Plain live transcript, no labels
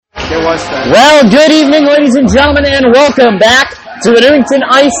Well, good evening, ladies and gentlemen, and welcome back to the Newington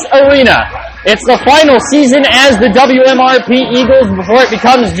Ice Arena. It's the final season as the WMRP Eagles before it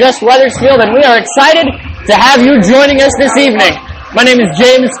becomes just Wethersfield, and we are excited to have you joining us this evening. My name is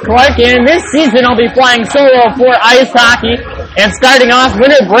James Clark, and this season I'll be flying solo for ice hockey, and starting off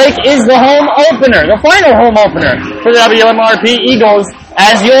winter break is the home opener, the final home opener for the WMRP Eagles,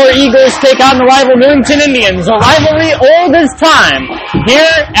 as your Eagles take on the rival Newington Indians, a rivalry old as time,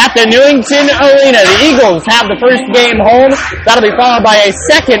 here at the Newington Arena. The Eagles have the first game home. That'll be followed by a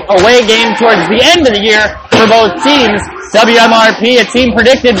second away game towards the end of the year for both teams. WMRP, a team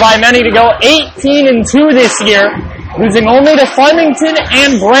predicted by many to go 18-2 this year, losing only to Farmington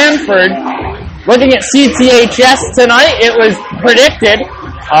and Brantford. Looking at CTHS tonight, it was predicted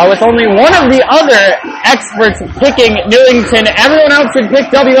with only one of the other experts picking Newington. Everyone else had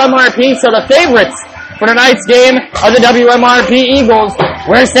picked WMRP, so the favorites for tonight's game are the WMRP Eagles.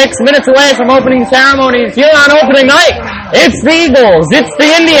 We're 6 minutes away from opening ceremonies here on opening night. It's the Eagles, it's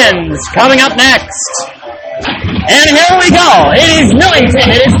the Indians, coming up next. And here we go. It is Newington.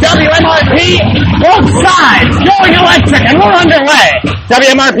 It is WMRP. Both sides going electric, and we're underway.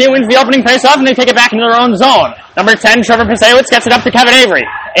 WMRP wins the opening face-off, and they take it back into their own zone. Number 10, Trevor Pasewicz gets it up to Kevin Avery.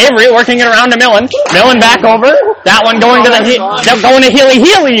 Avery working it around to Millen. Millen back over. That one going to Healy.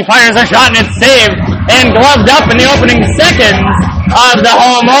 Healy fires a shot, and it's saved and gloved up in the opening seconds of the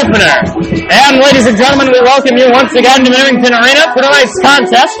home opener. And ladies and gentlemen, we welcome you once again to the Newington Arena for tonight's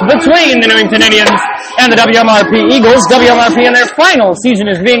contest between the Newington Indians and the WMRP Eagles. WMRP in their final season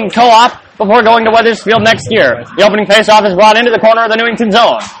is being co-op before going to Wethersfield next year. The opening face-off is brought into the corner of the Newington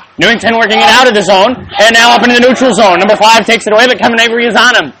zone. Newington working it out of the zone, and now up into the neutral zone. Number 5 takes it away, but Kevin Avery is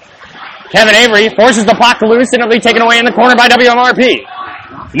on him. Kevin Avery forces the puck loose, and it'll be taken away in the corner by WMRP.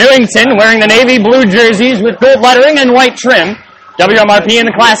 Newington wearing the navy blue jerseys with gold lettering and white trim. WMRP in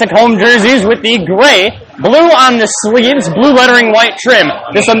the classic home jerseys with the gray, blue on the sleeves, blue lettering, white trim.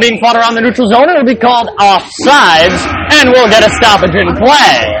 This one being fought around the neutral zone, it'll be called offsides, and we'll get a stoppage in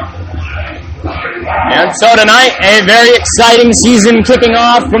play. And so tonight, a very exciting season kicking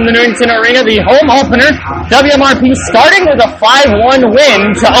off from the Newington Arena. The home opener, WMRP starting with a 5-1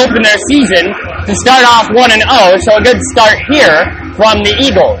 win to open their season to start off 1-0, so a good start here from the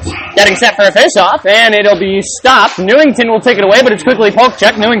Eagles. Getting set for a face-off, and it'll be stopped. Newington will take it away, but it's quickly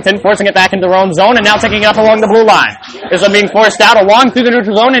poke-checked. Newington forcing it back into their own zone, and now taking it up along the blue line. This one being forced out along through the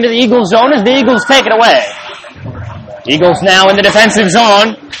neutral zone into the Eagles zone as the Eagles take it away. Eagles now in the defensive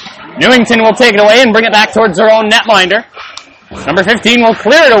zone. Newington will take it away and bring it back towards their own netminder. Number 15 will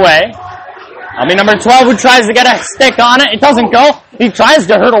clear it away. That'll be number 12 who tries to get a stick on it. It doesn't go. He tries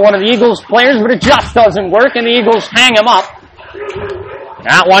to hurdle one of the Eagles players, but it just doesn't work, and the Eagles hang him up.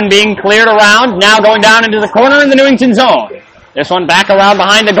 That one being cleared around, now going down into the corner in the Newington zone. This one back around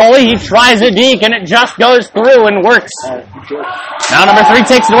behind the goalie. He tries a deke, and it just goes through and works. Now number 3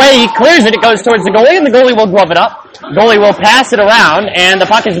 takes it away. He clears it. It goes towards the goalie, and the goalie will glove it up. Goalie will pass it around, and the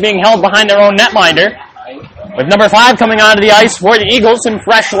puck is being held behind their own netminder. With number 5 coming onto the ice for the Eagles, some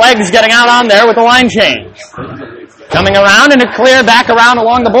fresh legs getting out on there with the line change. Coming around and a clear back around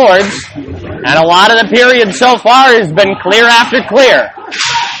along the boards. And a lot of the period so far has been clear after clear.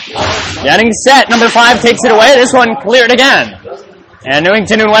 Getting set, number 5 takes it away. This one cleared again. And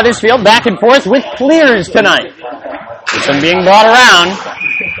Newington and Wethersfield back and forth with clears tonight. This one being brought around.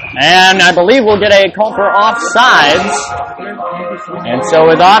 And I believe we'll get a call for offsides. And so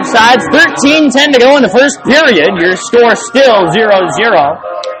with offsides, 13-10 to go in the first period. Your score still 0-0.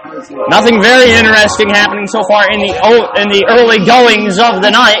 Nothing very interesting happening so far in the early goings of the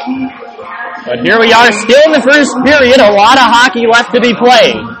night. But here we are still in the first period. A lot of hockey left to be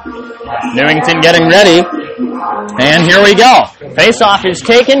played. Newington getting ready. And here we go. Face-off is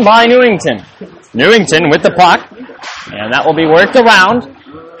taken by Newington. Newington with the puck. And that will be worked around.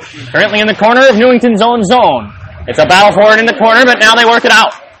 Currently in the corner of Newington's own zone. It's a battle for it in the corner, but now they work it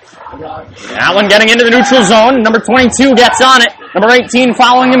out. That one getting into the neutral zone. Number 22 gets on it. Number 18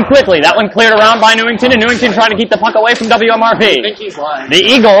 following him quickly. That one cleared around by Newington, and Newington trying to keep the puck away from WMRP. The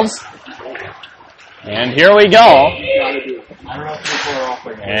Eagles. And here we go.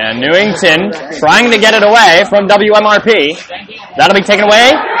 And Newington trying to get it away from WMRP. That'll be taken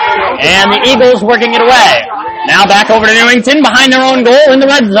away. And the Eagles working it away. Now back over to Newington behind their own goal in the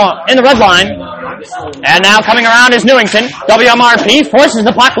red zone, in the red line. And now coming around is Newington. WMRP forces the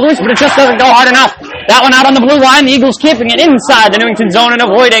puck loose, but it just doesn't go hard enough. That one out on the blue line. The Eagles keeping it inside the Newington zone and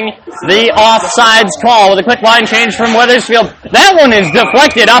avoiding the offsides call with a quick line change from Wethersfield. That one is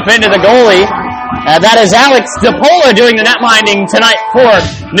deflected up into the goalie. That is Alex DePola doing the net minding tonight for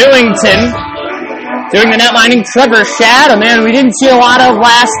Newington. Doing the net minding, Trevor Shad, a man we didn't see a lot of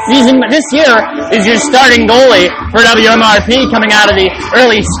last season, but this year is your starting goalie for WMRP coming out of the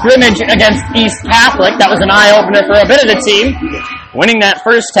early scrimmage against East Catholic. That was an eye-opener for a bit of the team, winning that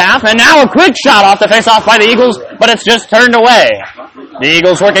first half. And now a quick shot off the face-off by the Eagles, but it's just turned away. The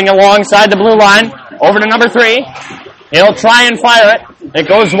Eagles working alongside the blue line, over to number 3. He'll try and fire it. It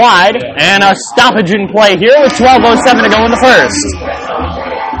goes wide, and a stoppage in play here with 12:07 to go in the first.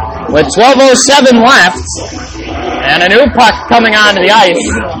 With 12:07 left, and a new puck coming onto the ice.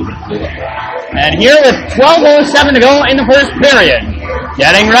 And here with 12:07 to go in the first period.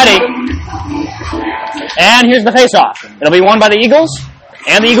 Getting ready. And here's the face-off. It'll be won by the Eagles,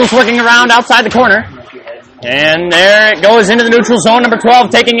 and the Eagles working around outside the corner. And there it goes into the neutral zone. Number 12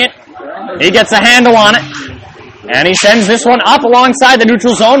 taking it. He gets a handle on it. And he sends this one up alongside the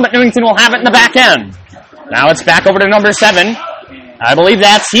neutral zone, but Newington will have it in the back end. Now it's back over to number 7. I believe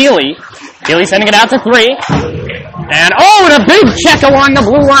that's Healy. Healy sending it out to 3. And and a big check along the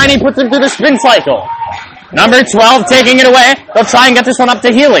blue line. He puts it through the spin cycle. Number 12 taking it away. They'll try and get this one up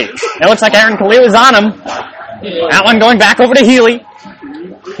to Healy. It looks like Aaron Khalil is on him. That one going back over to Healy.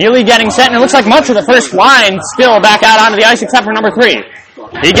 Healy getting set, and it looks like much of the first line still back out onto the ice except for number 3.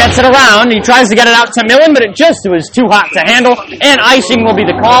 He gets it around. He tries to get it out to Millen, but it just was too hot to handle, and icing will be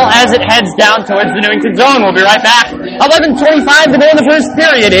the call as it heads down towards the Newington zone. We'll be right back. 11:25 to go in the first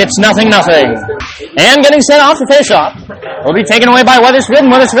period. It's 0-0. And getting set off the face-off will be taken away by Weathersfield,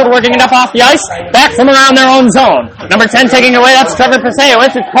 and Weathersfield working it up off the ice, back from around their own zone. Number 10 taking away, that's Trevor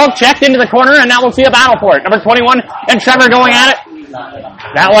Pasewicz. It's poke checked into the corner, and now we'll see a battle for it. Number 21 and Trevor going at it.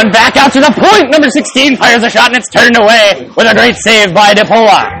 That one back out to the point. Number 16 fires a shot, and it's turned away with a great save by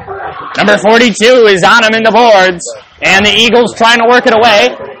DePola. Number 42 is on him in the boards, and the Eagles trying to work it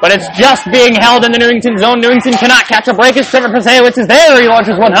away, but it's just being held in the Newington zone. Newington cannot catch a break as Trevor Pasewicz is there. He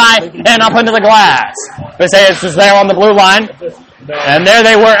launches one high and up into the glass. Pasewicz is there on the blue line. And there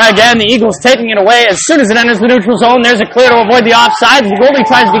they were again, the Eagles taking it away. As soon as it enters the neutral zone, there's a clear to avoid the offside. The goalie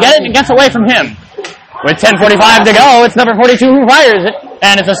tries to get it, and it gets away from him. With 10:45 to go, it's number 42 who fires it,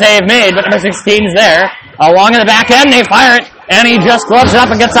 and it's a save made, but number 16's there. Along in the back end, they fire it, and he just gloves it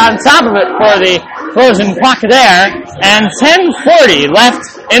up and gets on top of it for the frozen puck there. And 10:40 left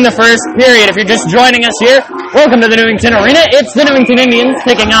in the first period. If you're just joining us here, welcome to the Newington Arena. It's the Newington Indians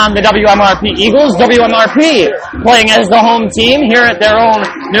taking on the WMRP Eagles. WMRP playing as the home team here at their own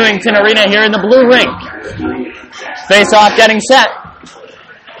Newington Arena here in the blue rink. Face-off getting set.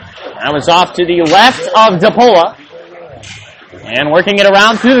 That was off to the left of DePola. And working it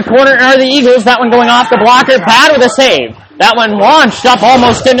around through the corner are the Eagles. That one going off the blocker pad with a save. That one launched up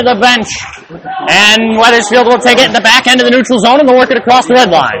almost into the bench. And Weathersfield will take it in the back end of the neutral zone and they'll work it across the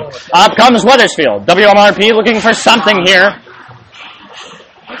red line. Up comes Weathersfield. WMRP looking for something here.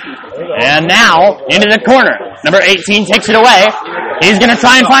 And now into the corner. Number 18 takes it away. He's going to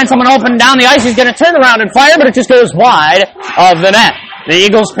try and find someone open down the ice. He's going to turn around and fire, but it just goes wide of the net. The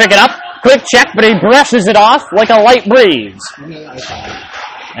Eagles pick it up. Quick check, but he brushes it off like a light breeze.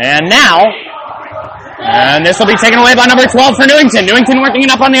 And now, this will be taken away by number 12 for Newington. Newington working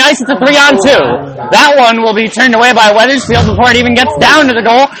it up on the ice. It's a 3-on-2. That one will be turned away by Weathersfield before it even gets down to the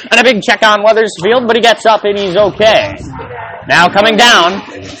goal. And a big check on Weathersfield, but he gets up and he's okay. Now coming down,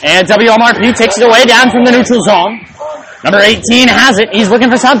 and WMRP takes it away down from the neutral zone. Number 18 has it. He's looking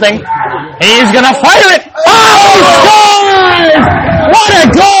for something. He's going to fire it. Oh, he scores! What a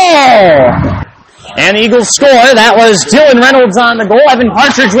goal! And the Eagles score. That was Dylan Reynolds on the goal. Evan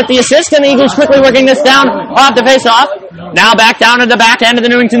Partridge with the assist, and the Eagles quickly working this down off the face-off. Now back down to the back end of the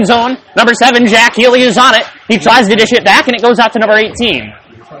Newington zone. Number 7, Jack Healy, is on it. He tries to dish it back, and it goes out to number 18.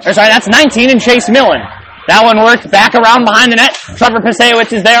 That's 19, and Chase Millen. That one worked back around behind the net. Trevor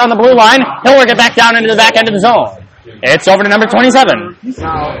Pasewicz is there on the blue line. He'll work it back down into the back end of the zone. It's over to number 27.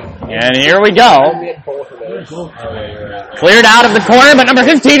 And here we go. Cleared out of the corner, but number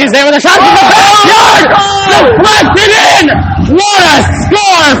 15 is there with a shot from the backyard! Deflected in! What a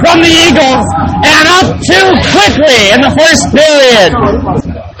score from the Eagles! And up too quickly in the first period.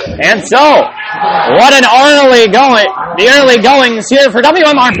 And so, what an early goings here for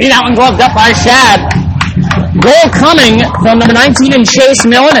WMRP. That one gloved up by Shad. Goal coming from number 19 and Chase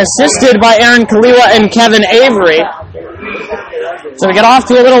Millen, assisted by Aaron Kaliwa and Kevin Avery. So we get off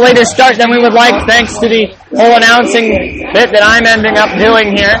to a little later start than we would like, thanks to the whole announcing bit that I'm ending up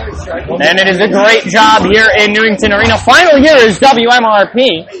doing here. And it is a great job here in Newington Arena. Final year is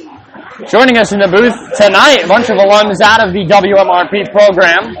WMRP. Joining us in the booth tonight, a bunch of alums out of the WMRP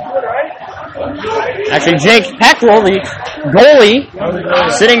program. Actually, Jake Peckrell, the goalie,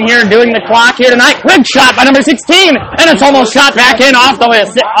 sitting here doing the clock here tonight. Quick shot by number 16, and it's almost shot back in off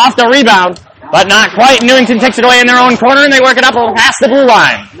the rebound. but not quite. Newington takes it away in their own corner, and they work it up past the blue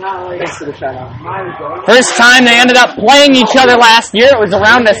line. First time they ended up playing each other last year, it was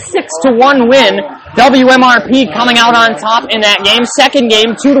around a 6-1 win. WMRP coming out on top in that game. Second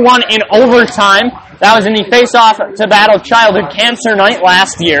game, 2-1 in overtime. That was in the face-off to battle childhood cancer night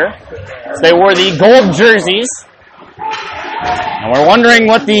last year. So they wore the gold jerseys. And we're wondering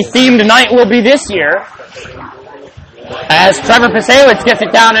what the themed night will be this year. As Trevor Pasewicz gets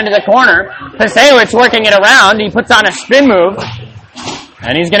it down into the corner. Pasewicz working it around. He puts on a spin move.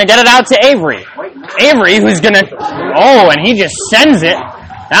 And he's going to get it out to Avery. Avery, who's going to... Oh, and he just sends it.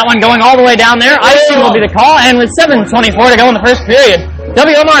 That one going all the way down there. Icing will be the call. And with 7:24 to go in the first period,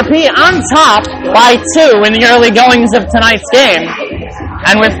 WMRP on top by 2 in the early goings of tonight's game.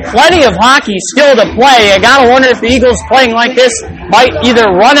 And with plenty of hockey still to play, I gotta wonder if the Eagles playing like this might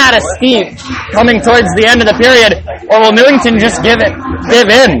either run out of steam coming towards the end of the period, or will Newington just give in?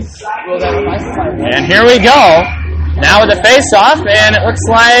 And here we go. Now with the face-off, and it looks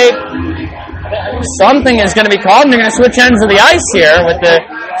like something is going to be called, and they're going to switch ends of the ice here with the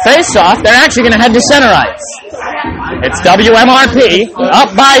face-off. They're actually going to head to center ice. It's WMRP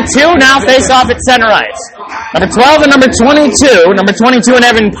up by 2, now face-off at center ice. Number 12 and number 22. Number 22 and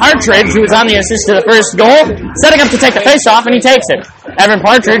Evan Partridge, who was on the assist to the first goal, setting up to take the face-off, and he takes it. Evan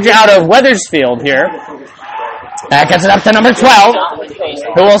Partridge out of Wethersfield here. That gets it up to number 12,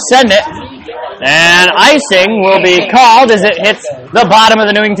 who will send it. And icing will be called as it hits the bottom of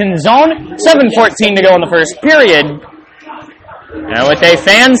the Newington zone. 7:14 to go in the first period. Now with a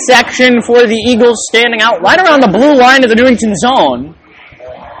fan section for the Eagles standing out right around the blue line of the Newington zone.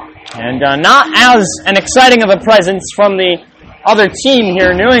 And not as an exciting of a presence from the other team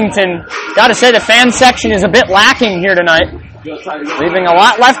here. Newington, got to say the fan section is a bit lacking here tonight. Leaving a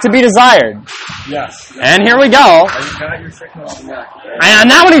lot left to be desired. Yes. And here we go. And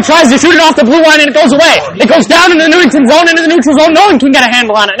now when he tries to shoot it off the blue line and it goes away. It goes down into the Newington zone, into the neutral zone. No one can get a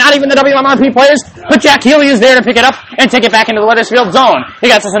handle on it. Not even the WMRP players. But Jack Healy is there to pick it up and take it back into the Wethersfield zone. He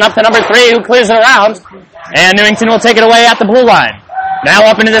gets this one up to number 3, who clears it around. And Newington will take it away at the blue line. Now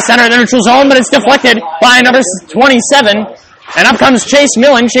up into the center of the neutral zone, but it's deflected by number 27. And up comes Chase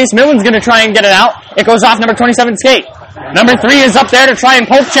Millen. Chase Millen's going to try and get it out. It goes off number 27's skate. Number 3 is up there to try and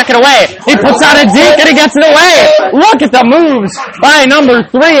poke check it away. He puts out a deke and he gets it away. Look at the moves by number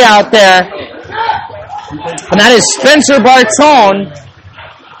 3 out there. And that is Spencer Bartone.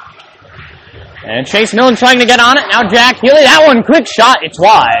 And Chase Millen trying to get on it. Now Jack Healy. That one, quick shot. It's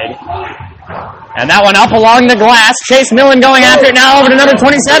wide. And that one up along the glass. Chase Millen going after it now over to number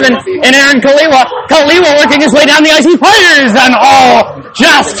 27 and Aaron Kaliwa. Kaliwa working his way down the ice. He fires and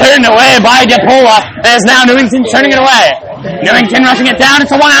just turned away by DePola as now Newington turning it away. Newington rushing it down.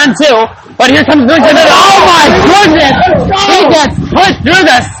 It's a 1-on-2. But here comes Newington. And oh my goodness! He gets put through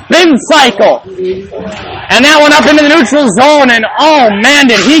the spin cycle. And that one up into the neutral zone. And oh man,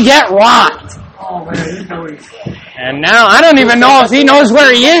 did he get rocked. And now I don't even know if he knows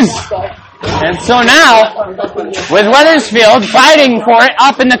where he is. And so now, with Wethersfield fighting for it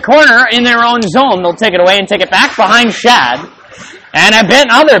up in the corner in their own zone, they'll take it away and take it back behind Shad. And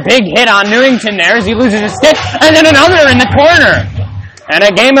another big hit on Newington there as he loses his stick. And then another in the corner. And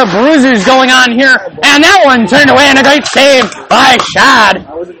a game of bruisers going on here. And that one turned away and a great save by Shad.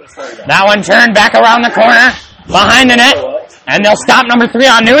 That one turned back around the corner behind the net. And they'll stop number 3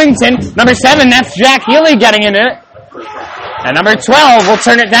 on Newington. Number 7, that's Jack Healy getting into it. And number 12 will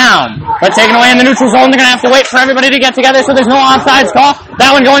turn it down. But taken away in the neutral zone, they're going to have to wait for everybody to get together so there's no offsides call. That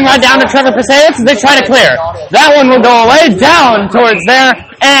one going right down to Trevor Pasewicz as they try to clear. That one will go away down towards there,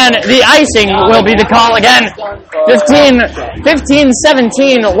 and the icing will be the call again. 15-17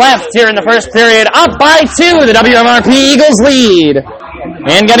 left here in the first period. Up by 2, the WMRP Eagles lead.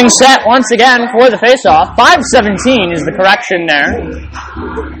 And getting set once again for the face-off. 5:17 is the correction there.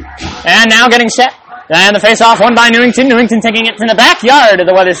 And now getting set. And the face-off won by Newington. Newington taking it from the backyard of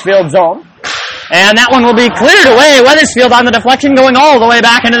the Wethersfield zone. And that one will be cleared away. Wethersfield on the deflection going all the way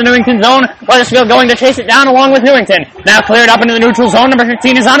back into the Newington zone. Wethersfield going to chase it down along with Newington. Now cleared up into the neutral zone. Number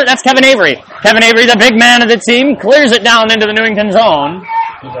 15 is on it. That's Kevin Avery. Kevin Avery, the big man of the team, clears it down into the Newington zone.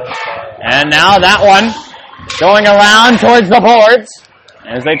 And now that one going around towards the boards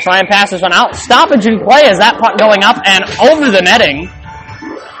as they try and pass this one out. Stoppage in play as that puck going up and over the netting.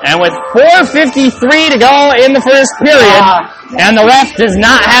 And with 4:53 to go in the first period, and the ref does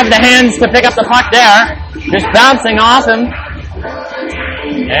not have the hands to pick up the puck there, just bouncing off him.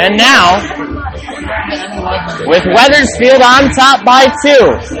 And now, with Wethersfield on top by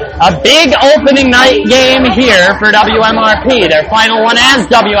 2, a big opening night game here for WMRP. Their final one as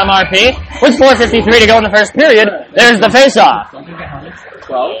WMRP, with 4:53 to go in the first period. There's the face-off.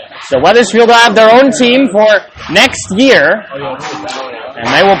 So Weathersfield will have their own team for next year. And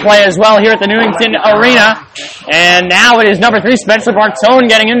they will play as well here at the Newington Arena. And now it is number 3, Spencer Bartone,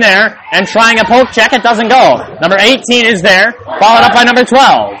 getting in there and trying a poke check. It doesn't go. Number 18 is there, followed up by number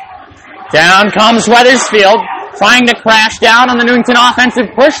 12. Down comes Weathersfield, trying to crash down on the Newington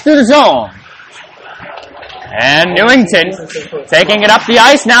offensive push through the zone. And Newington taking it up the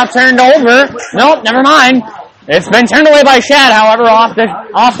ice, now turned over. Nope, never mind. It's been turned away by Shad, however,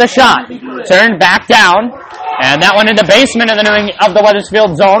 off the shot. Turned back down. And that one in the basement of the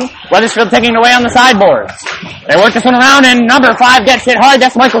Weathersfield zone. Weathersfield taking it away on the sideboards. They work this one around, and number 5 gets hit hard.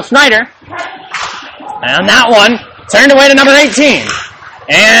 That's Michael Schneider. And that one turned away to number 18.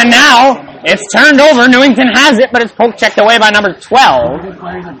 And now it's turned over. Newington has it, but it's poke checked away by number 12.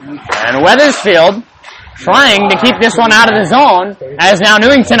 And Weathersfield trying to keep this one out of the zone, as now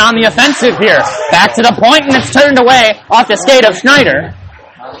Newington on the offensive here. Back to the point, and it's turned away off the skate of Schneider.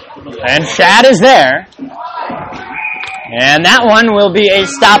 And Shad is there. And that one will be a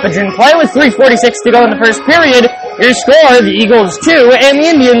stoppage in play with 3:46 to go in the first period. Your score, the Eagles 2 and the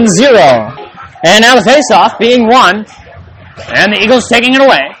Indians 0. And now the face-off being won. And the Eagles taking it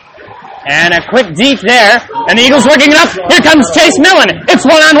away. And a quick deke there. And the Eagles working it up. Here comes Chase Millen. It's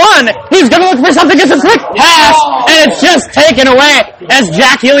one-on-one. He's going to look for something. It's a quick pass. And it's just taken away as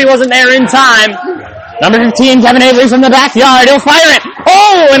Jack Healy wasn't there in time. Number 15, Kevin Avery from the backyard. He'll fire it.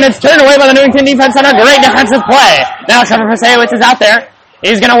 Oh, and it's turned away by the Newington defense on a great defensive play. Now Trevor Pasewicz is out there.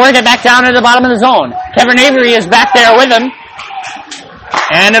 He's going to work it back down to the bottom of the zone. Kevin Avery is back there with him.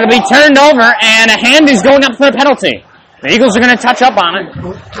 And it'll be turned over, and a hand is going up for a penalty. The Eagles are going to touch up on it.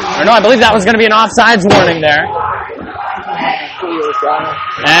 Or no, I believe that was going to be an offsides warning there.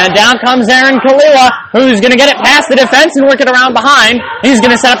 And down comes Aaron Kalila, who's going to get it past the defense and work it around behind. He's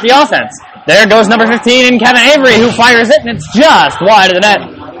going to set up the offense. There goes number 15 in Kevin Avery, who fires it, and it's just wide of the net.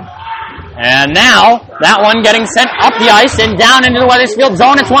 And now, that one getting sent up the ice and down into the Weathersfield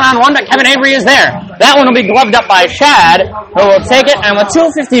zone. It's one-on-one, but Kevin Avery is there. That one will be gloved up by Shad, who will take it, and with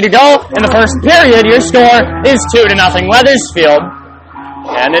 2:50 to go in the first period, your score is 2-0 Weathersfield.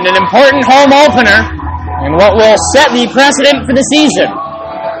 And in an important home opener, and what will set the precedent for the season.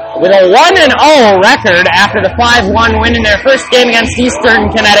 With a 1-0 record after the 5-1 win in their first game against Eastern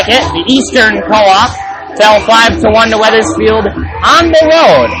Connecticut, the Eastern Co-op fell 5-1 to Weathersfield on the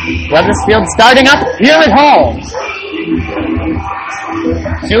road. Weathersfield starting up here at home.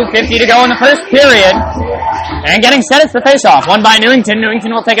 2:50 to go in the first period. And getting set, it's the face-off. Won by Newington.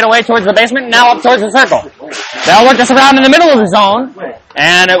 Newington will take it away towards the basement, and now up towards the circle. They'll work this around in the middle of the zone.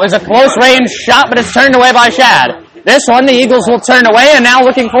 And it was a close-range shot, but it's turned away by Shad. This one, the Eagles will turn away, and now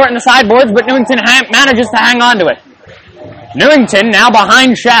looking for it in the sideboards, but Newington manages to hang on to it. Newington now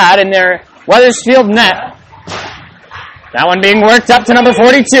behind Shad in their Weathersfield net. That one being worked up to number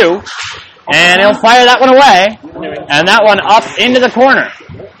 42. And he'll fire that one away. And that one up into the corner.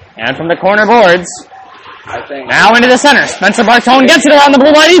 And from the corner boards, now into the center. Spencer Bartone gets it around the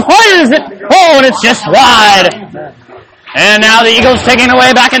blue line. He fires it. Oh, and it's just wide. And now the Eagles taking it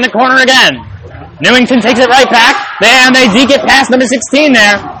away back in the corner again. Newington takes it right back. And they deke it past number 16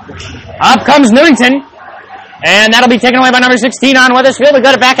 there. Up comes Newington. And that'll be taken away by number 16 on Weathersfield. We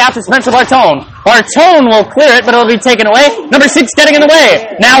got it back out to Spencer Bartone. Bartone will clear it, but it'll be taken away. Number 6 getting in the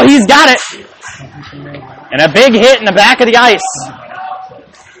way. Now he's got it. And a big hit in the back of the ice.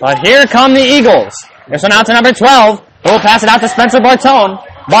 But here come the Eagles. This one out to number 12. We'll pass it out to Spencer Bartone.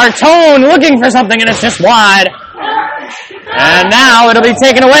 Bartone looking for something, and it's just wide. And now it'll be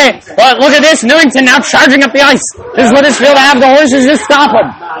taken away. But look at this. Newington now charging up the ice. This is Weathersfield to have the horses just stop him.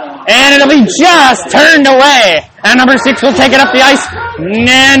 And it'll be just turned away. And number 6 will take it up the ice.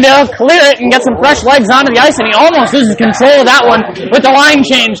 And he'll clear it and get some fresh legs onto the ice. And he almost loses control of that one with the line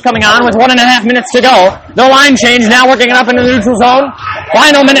change coming on with 1.5 minutes to go. The line change now working it up into the neutral zone.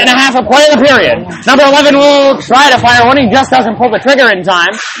 Final minute and a half of play of the period. Number 11 will try to fire one. He just doesn't pull the trigger in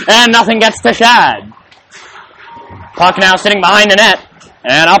time. And nothing gets to Shad. Puck now sitting behind the net.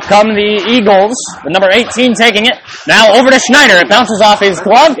 And up come the Eagles, with number 18 taking it. Now over to Schneider. It bounces off his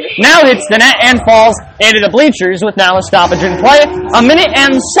glove. Now hits the net and falls into the bleachers with now a stoppage in play. 1 minute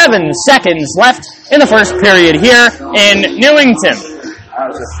and 7 seconds left in the first period here in Newington.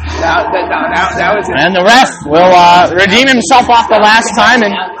 And the ref will redeem himself off the last time,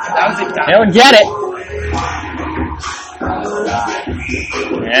 and he'll get it.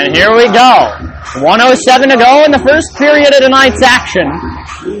 And here we go. 1:07 to go in the first period of tonight's action.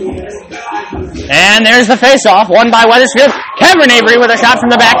 And there's the face-off, won by Weathersfield. Kevin Avery with a shot from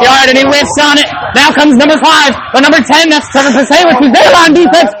the backyard, and he whiffs on it. Now comes number 5, but number 10, that's Trevor Pasewicz, who's there on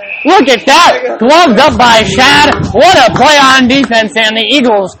defense. Look at that. Gloved up by Shad. What a play on defense, and the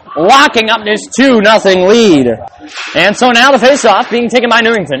Eagles locking up this 2-0 lead. And so now the face-off being taken by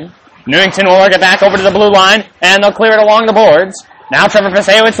Newington. Newington will work it back over to the blue line, and they'll clear it along the boards. Now Trevor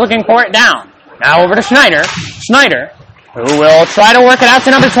Pasewicz looking for it down. Now over to Schneider. Schneider, who will try to work it out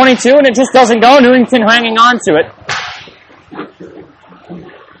to number 22, and it just doesn't go. Newington hanging on to it.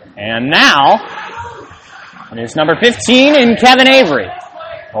 And now, it is number 15 in Kevin Avery.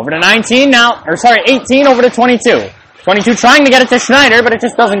 Over to 18 over to 22. 22 trying to get it to Schneider, but it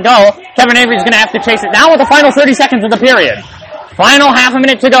just doesn't go. Kevin Avery's going to have to chase it now with the final 30 seconds of the period. Final half a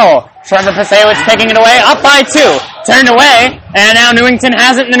minute to go. Trevor Pasewicz taking it away, up by 2. Turned away, and now Newington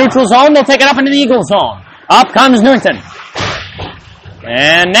has it in the neutral zone. They'll take it up into the Eagle zone. Up comes Newington.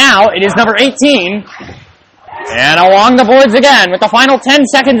 And now it is number 18. And along the boards again with the final 10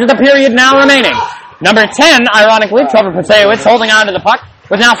 seconds of the period now remaining. Number 10, ironically, Trevor Pasewicz holding on to the puck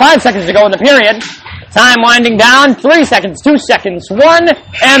with now 5 seconds to go in the period. Time winding down, 3 seconds, 2 seconds, 1,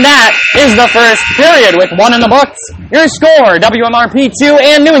 and that is the first period with 1 in the books. Your score, WMRP 2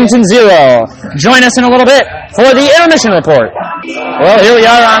 and Newington 0. Join us in a little bit for the intermission report. Well, here we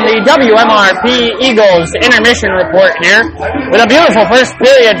are on the WMRP Eagles intermission report here with a beautiful first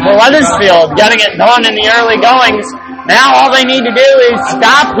period for Wethersfield, getting it done in the early goings. Now all they need to do is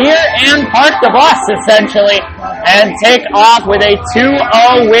stop here and park the bus, essentially, and take off with a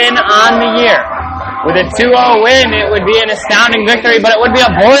 2-0 win on the year. With a 2-0 win, it would be an astounding victory, but it would be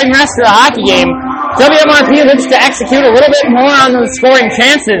a boring rest of the hockey game. WMRP looks to execute a little bit more on those scoring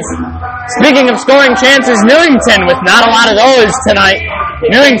chances. Speaking of scoring chances, Newington with not a lot of those tonight.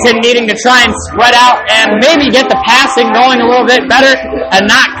 Newington needing to try and spread out and maybe get the passing going a little bit better and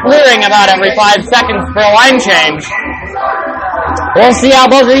not clearing about every 5 seconds for a line change. We'll see how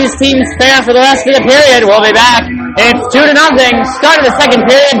both of these teams fare for the rest of the period. We'll be back. It's 2-0. Start of the second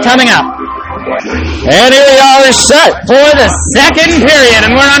period coming up. And here we are set for the second period,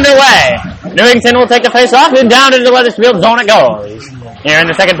 and we're underway. Newington will take the face-off, and down into the Wethersfield zone it goes. Here in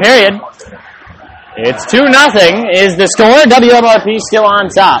the second period, it's 2-0 is the score. WMRP still on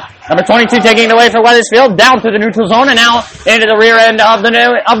top. Number 22 taking it away for Wethersfield, down through the neutral zone, and now into the rear end of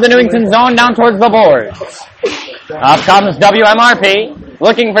the Newington zone, down towards the boards. Up comes WMRP,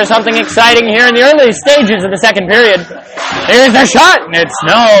 looking for something exciting here in the early stages of the second period. Here's a shot, and it's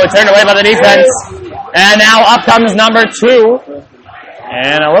turned away by the defense. And now up comes number 2.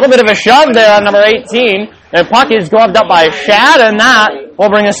 And a little bit of a shove there on number 18. The puck is gloved up by Shad, and that will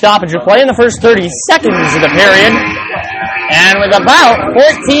bring a stoppage of play in the first 30 seconds of the period. And with about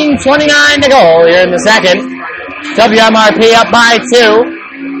 14:29 to go here in the second, WMRP up by 2.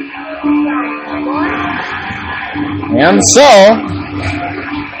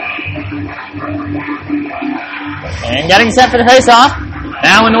 And getting set for the face-off.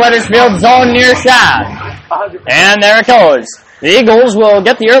 Now in the Wethersfield zone near Shad. And there it goes. The Eagles will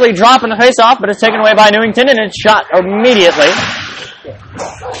get the early drop in the face-off, but it's taken away by Newington, and it's shot immediately.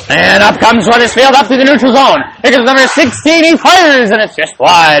 And up comes Wethersfield up through the neutral zone. Here comes number 16. He fires, and it's just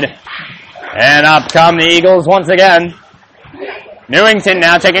wide. And up come the Eagles once again. Newington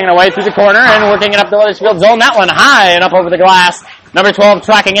now taking it away through the corner and working it up the Wethersfield zone. That one high and up over the glass. Number 12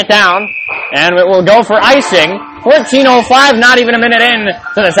 tracking it down. And it will go for icing. 14:05, not even a minute in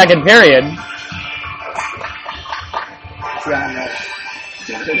to the second period.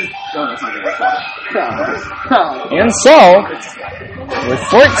 And so, with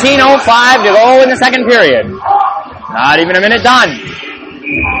 14:05 to go in the second period. Not even a minute done.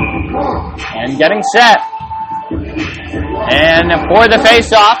 And getting set. And for the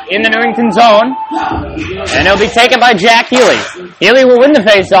face-off in the Newington zone. And it'll be taken by Jack Healy. Healy will win the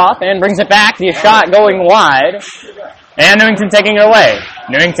face-off and brings it back. The shot going wide. And Newington taking it away.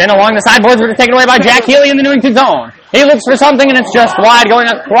 Newington along the sideboards, but it's taken away by Jack Healy in the Newington zone. He looks for something, and it's just wide, going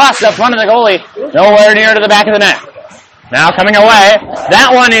across the front of the goalie. Nowhere near to the back of the net. Now coming away.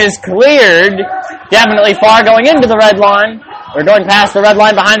 That one is cleared. Definitely far going into the red line. We're going past the red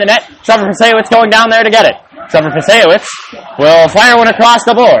line behind the net. Trevor Pasewicz going down there to get it. Trevor Pasewicz will fire one across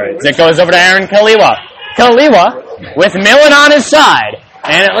the boards. It goes over to Aaron Kaliwa. Kaliwa with Millen on his side.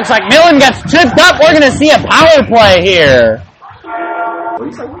 And it looks like Millen gets tripped up. We're going to see a power play here.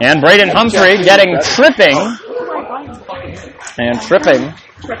 And Braden Humphrey getting tripping. And tripping.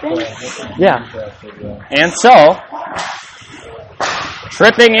 Yeah. And so,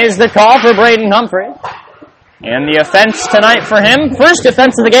 tripping is the call for Braden Humphrey. And the offense tonight for him, first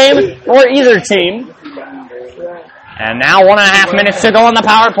offense of the game for either team. And now 1.5 minutes to go on the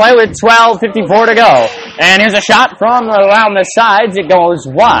power play with 12:54 to go. And here's a shot from around the sides. It goes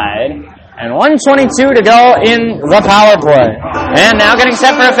wide. And 1:22 to go in the power play. And now getting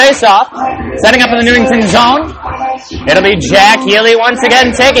set for a face-off. Setting up in the Newington zone. It'll be Jack Healy once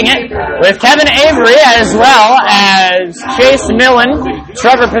again taking it, with Kevin Avery as well as Chase Millen,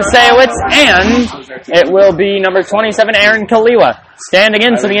 Trevor Pasewicz, and it will be number 27, Aaron Kaliwa, standing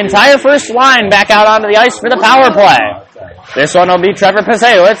in. So the entire first line back out onto the ice for the power play. This one will be Trevor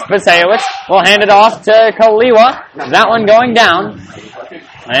Pasewicz. Pasewicz will hand it off to Kaliwa. That one going down.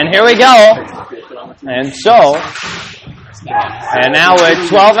 And here we go. And now with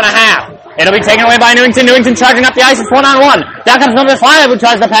 12 and a half. It'll be taken away by Newington. Newington charging up the ice. It's 1-on-1. Down comes number 5, who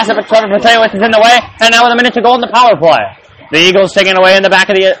tries to pass it, but Trevor Pasewicz is in the way. And now with a minute to go in the power play. The Eagles taking it away in the back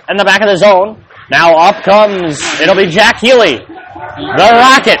of the zone. Now up comes, it'll be Jack Healy. The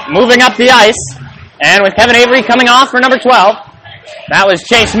Rocket moving up the ice. And with Kevin Avery coming off for number 12. That was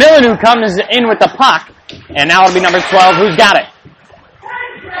Chase Millen who comes in with the puck. And now it'll be number 12 who's got it.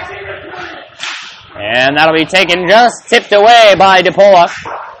 And that'll be taken, just tipped away by DePola.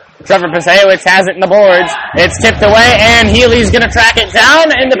 Trevor Pasewicz has it in the boards. It's tipped away, and Healy's going to track it down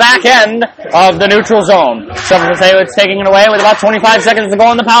in the back end of the neutral zone. Trevor Pasewicz taking it away with about 25 seconds to go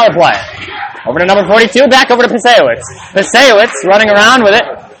on the power play. Over to number 42, back over to Pasewicz. Pasewicz running around with it.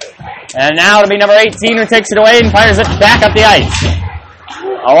 And now it'll be number 18 who takes it away and fires it back up the ice.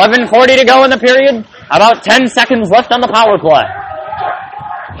 11:40 to go in the period. About 10 seconds left on the power play.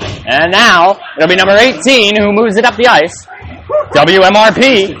 And now it'll be number 18 who moves it up the ice.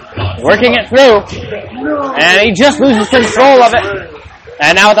 WMRP working it through, and he just loses control of it.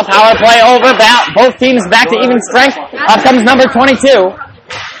 And now with the power play over, both teams back to even strength. Up comes number 22,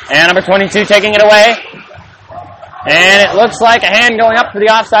 and number 22 taking it away. And it looks like a hand going up for the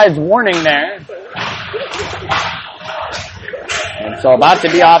offsides warning there. And so about to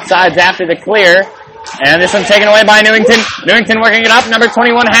be offsides after the clear. And this one's taken away by Newington. Newington working it up. Number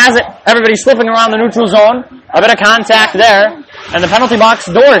 21 has it. Everybody slipping around the neutral zone. A bit of contact there. And the penalty box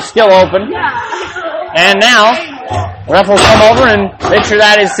door is still open. And now, the ref will come over and make sure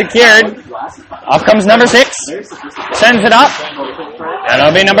that is secured. Off comes number 6. Sends it up. And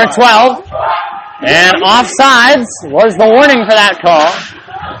it'll be number 12. And offsides was the warning for that call.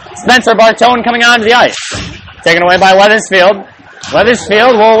 Spencer Bartone coming onto the ice. Taken away by Weathersfield.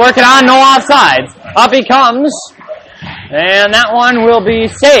 Weathersfield will work it on, no offsides. Up he comes, and that one will be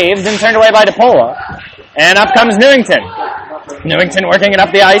saved and turned away by DePola. And up comes Newington. Newington working it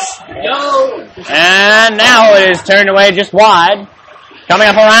up the ice. And now it is turned away just wide. Coming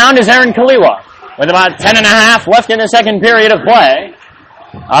up around is Aaron Kaliwa, with about 10 and a half left in the second period of play.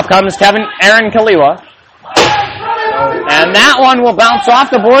 Up comes Aaron Kaliwa. And that one will bounce off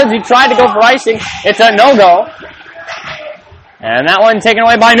the boards. He tried to go for icing. It's a no-go. And that one taken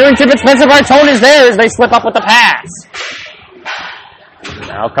away by Newington, but Spencer Bartone is there as they slip up with the pass.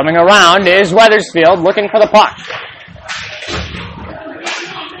 Now coming around is Weathersfield looking for the puck.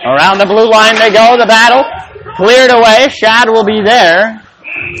 Around the blue line they go, the battle. Cleared away, Shad will be there.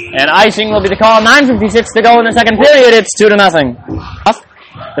 And icing will be the call. 9:56 to go in the second period, it's 2-0.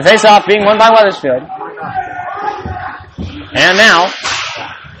 The face-off being won by Weathersfield.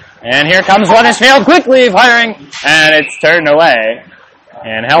 And here comes Weathersfield quickly firing, and it's turned away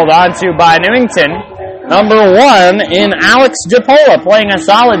and held on to by Newington. Number 1 in Alex DePola, playing a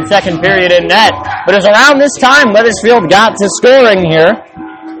solid second period in net. But it was around this time Weathersfield got to scoring here.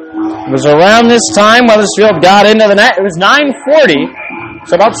 It was around this time Weathersfield got into the net. It was 9:40,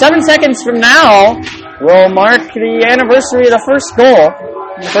 so about 7 seconds from now will mark the anniversary of the first goal,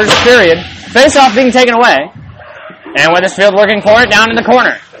 first period. Face-off being taken away, and Weathersfield working for it down in the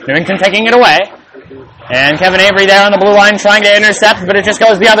corner. Newington taking it away. And Kevin Avery there on the blue line trying to intercept, but it just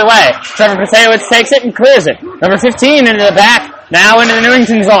goes the other way. Trevor Pasewicz takes it and clears it. Number 15 into the back, now into the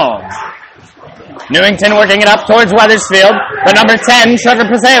Newington zone. Newington working it up towards Weathersfield, but number 10, Trevor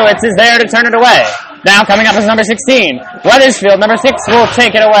Pasewicz, is there to turn it away. Now coming up is number 16. Weathersfield, number 6, will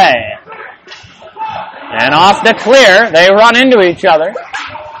take it away. And off the clear, they run into each other.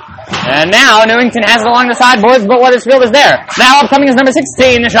 And now Newington has it along the sideboards, but Weathersfield is there. Now upcoming is number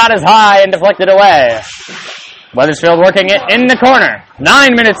 16. The shot is high and deflected away. Weathersfield working it in the corner.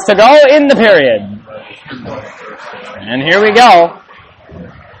 9 minutes to go in the period. And here we go.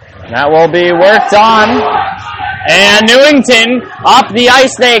 That will be worked on. And Newington, up the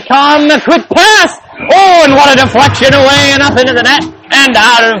ice they come. The quick pass. Oh, and what a deflection away and up into the net. And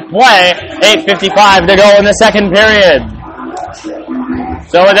out of play. 8:55 to go in the second period.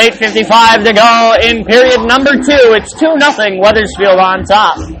 So with 8:55 to go in period number 2, it's 2-0 Weathersfield on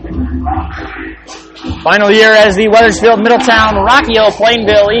top. Final year as the Weathersfield Middletown Rockio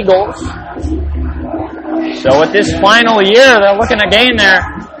Plainville Eagles. So with this final year, they're looking to gain their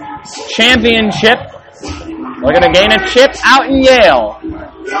championship looking to gain a chip out in Yale.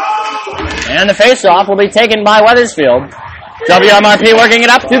 And the face-off will be taken by Wethersfield. WMRP working it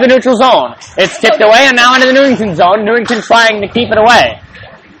up through the neutral zone. It's tipped away and now into the Newington zone. Newington trying to keep it away.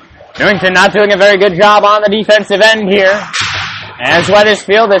 Newington not doing a very good job on the defensive end here, as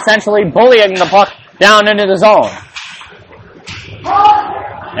Wethersfield essentially bullying the puck down into the zone.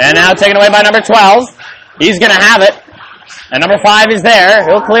 And now taken away by number 12. He's going to have it. And number 5 is there.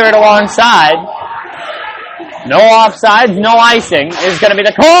 He'll clear it alongside. No offsides, no icing is going to be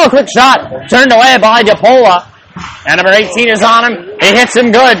the call. Quick shot turned away by DePola. And number 18 is on him. He hits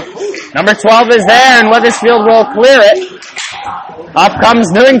him good. Number 12 is there, and Wethersfield will clear it. Up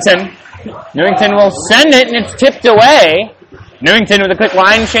comes Newington. Newington will send it, and it's tipped away. Newington with a quick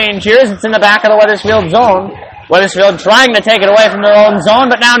line change here as it's in the back of the Wethersfield zone. Wethersfield trying to take it away from their own zone,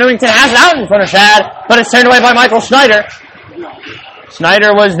 but now Newington has it out in front of Shad, but it's turned away by Michael Schneider.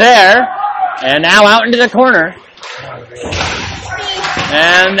 Schneider was there, and now out into the corner.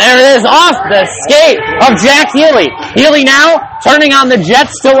 And there it is, off the skate of Jack Healy. Healy now turning on the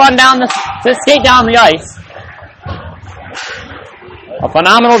Jets to run down to skate down the ice. A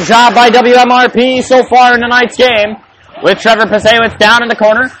phenomenal job by WMRP so far in tonight's game, with Trevor Pasewicz down in the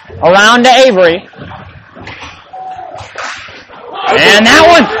corner, around to Avery. And that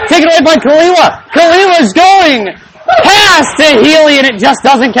one taken away by Kaliwa. Kaliwa's going past to Healy, and it just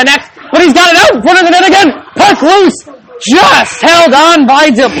doesn't connect. But he's got it out in front of the net again. Puck loose. Just held on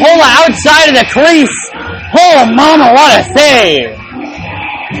by DePola outside of the crease. Oh, mama, what a save.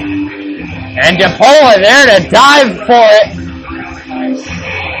 And DePola there to dive for it.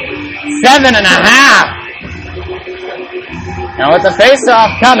 7.5. Now with the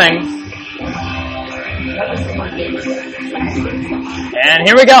face-off coming. And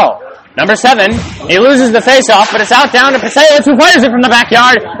here we go. Number 7, he loses the face-off, but it's out down to Pasewicz, who fires it from the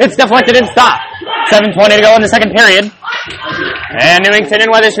backyard. It's deflected and stopped. 7:20 to go in the second period. And Newington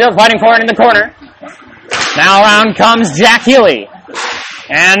and Wethersfield fighting for it in the corner. Now around comes Jack Healy.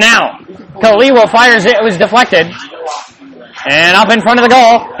 And now, Kaliwa fires it. It was deflected. And up in front of the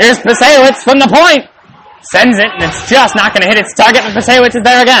goal, here's Pasewicz from the point. Sends it, and it's just not going to hit its target, but Pasewicz is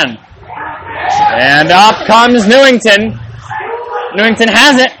there again. And up comes Newington. Newington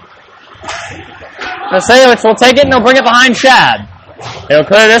has it. Pasewicz will take it, and he'll bring it behind Shad. He'll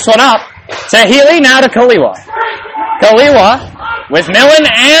clear this one up. To Healy, now to Kaliwa. Kaliwa with Millen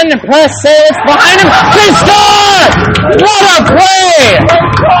and Pasewicz behind him. They score! What a play!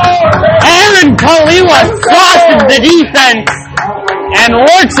 Aaron Kaliwa crosses the defense and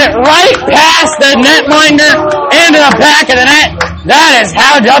works it right past the netminder into the back of the net. That is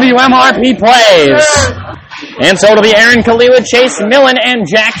how WMRP plays. And so it'll be Aaron Kaliwa, Chase Millen, and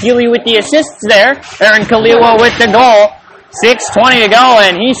Jack Healy with the assists there. Aaron Kaliwa with the goal. 6:20 to go,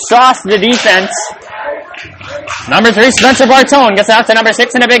 and he sauced the defense. Number 3, Spencer Bartone gets out to number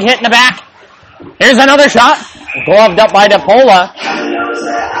 6 and a big hit in the back. Here's another shot. Gloved up by DePola.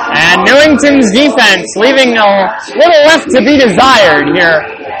 And Newington's defense leaving a little left to be desired here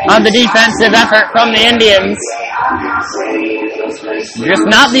on the defensive effort from the Indians. Just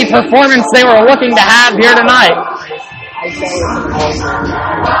not the performance they were looking to have here tonight.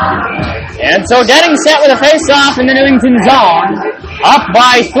 And so getting set with a face-off in the Newington zone. Up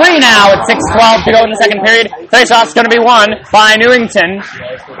by 3 now at 6:12 to go in the second period. Face-off's going to be won by Newington.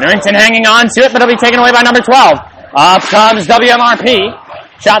 Newington hanging on to it, but it'll be taken away by number 12. Up comes WMRP.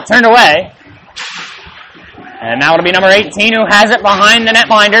 Shot turned away. And now it'll be number 18 who has it behind the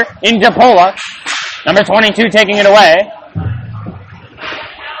netminder in DePola. Number 22 taking it away.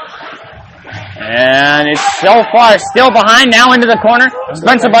 And it's so far still behind, now into the corner.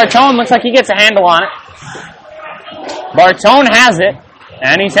 Spencer Bartone looks like he gets a handle on it. Bartone has it,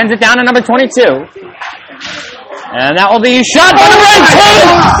 and he sends it down to number 22. And that will be shot by the red team!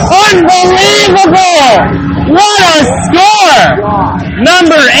 Unbelievable! What a score!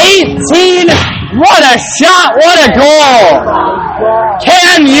 Number 18, what a shot, what a goal!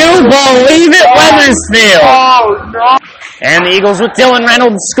 Can you believe it, Wethersfield? And the Eagles with Dylan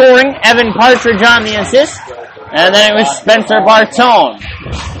Reynolds scoring, Evan Partridge on the assist, and then it was Spencer Bartone.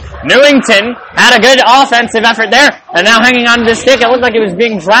 Newington had a good offensive effort there, and now hanging on to the stick. It looked like it was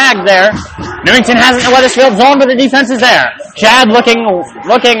being dragged there. Newington has it in the Wethersfield zone, but the defense is there. Chad looking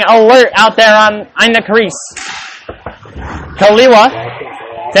alert out there in the crease. Kaliwa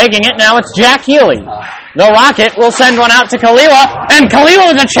taking it. Now it's Jack Healy. The Rocket will send one out to Kaliwa, and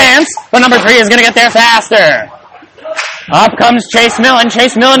Kaliwa with a chance, but number 3 is going to get there faster. Up comes Chase Millen.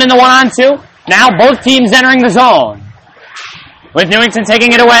 Chase Millen in the 1-on-2. Now both teams entering the zone. With Newington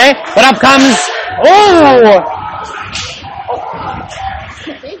taking it away, but up comes... Oh!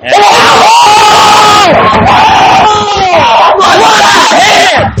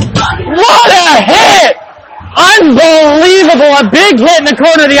 Unbelievable. A big hit in the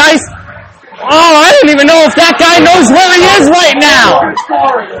corner of the ice. Oh, I don't even know if that guy knows where he is right now.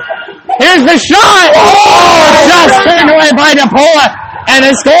 Here's the shot. Oh, just turned away by Napola. And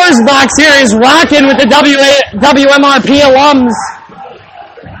the scores box here is rocking with the WMRP alums.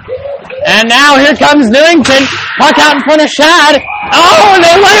 And now here comes Newington. Puck out in front of Shad. Oh, and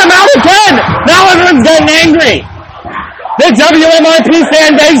they lay him out again. Now everyone's getting angry. The WMRP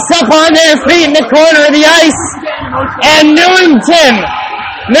fan base up on their feet in the corner of the ice. And Newington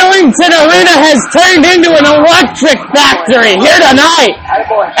Arena has turned into an electric factory here tonight.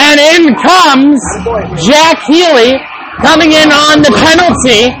 And in comes Jack Healy coming in on the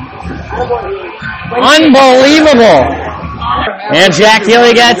penalty. Unbelievable. And Jack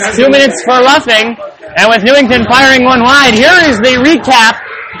Healy gets 2 minutes for roughing. And with Newington firing one wide, here is the recap.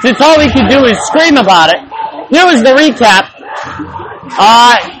 Since all we could do is scream about it. Here was the recap.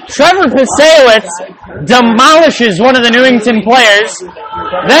 Trevor Pasewicz demolishes one of the Newington players.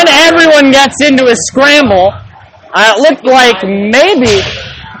 Then everyone gets into a scramble. It looked like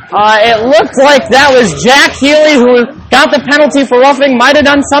that was Jack Healy who got the penalty for roughing. Might have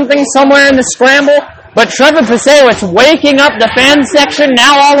done something somewhere in the scramble. But Trevor Pasewicz waking up the fan section,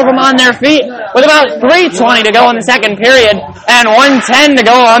 now all of them on their feet, with about 3:20 to go in the second period, and 1:10 to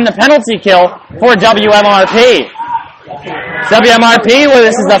go on the penalty kill for WMRP. WMRP, well,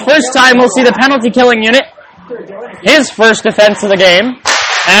 this is the first time we'll see the penalty killing unit. His first defense of the game.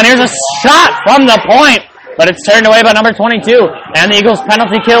 And here's a shot from the point, but it's turned away by number 22, and the Eagles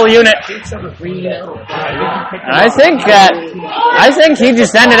penalty kill unit. I think he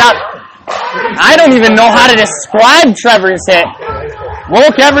just ended up, I don't even know how to describe Trevor's hit.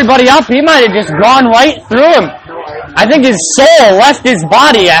 Woke everybody up. He might have just gone right through him. I think his soul left his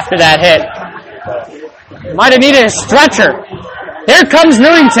body after that hit. Might have needed a stretcher. Here comes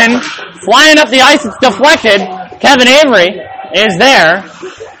Newington, flying up the ice. It's deflected. Kevin Avery is there.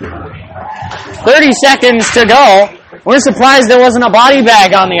 30 seconds to go. We're surprised there wasn't a body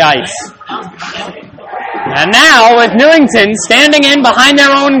bag on the ice. And now with Newington standing in behind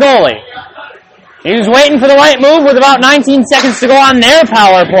their own goalie. He was waiting for the right move with about 19 seconds to go on their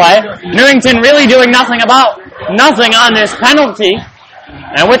power play. Newington really doing nothing on this penalty.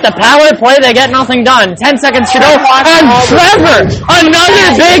 And with the power play, they get nothing done. 10 seconds to go. And Trevor,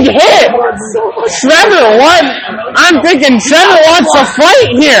 another big hit. Trevor, what? I'm thinking Trevor wants a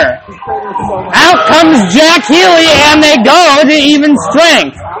fight here. Out comes Jack Healy, and they go to even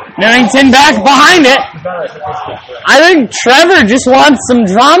strength. Newington back behind it. I think Trevor just wants some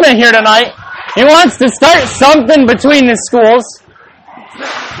drama here tonight. He wants to start something between the schools.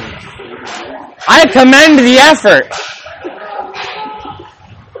 I commend the effort.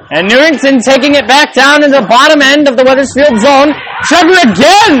 And Newington taking it back down to the bottom end of the Wethersfield zone. Trevor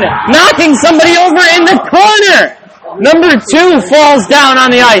again knocking somebody over in the corner. Number 2 falls down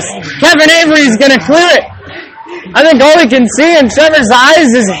on the ice. Kevin Avery's going to clear it. I think all we can see in Trevor's eyes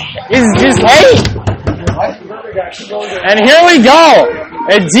is just hate. And here we go.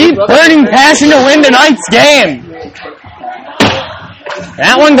 A deep burning passion to win tonight's game.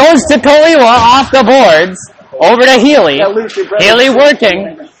 That one goes to Kaliwa off the boards. Over to Healy. Healy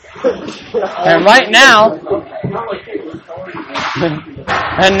working. And right now,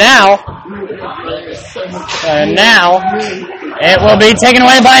 it will be taken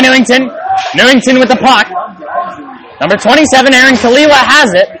away by Newington. Newington with the puck. Number 27, Aaron Kaliwa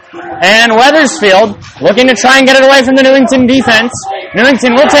has it. And Wethersfield looking to try and get it away from the Newington defense.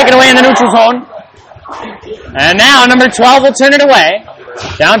 Newington will take it away in the neutral zone. And now number 12 will turn it away.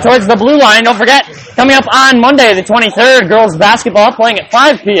 Down towards the blue line. Don't forget, coming up on Monday the 23rd, girls basketball playing at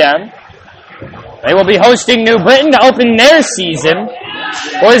 5 p.m. They will be hosting New Britain to open their season.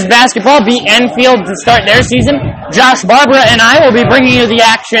 Boys basketball beat Enfield to start their season. Josh Barbara and I will be bringing you the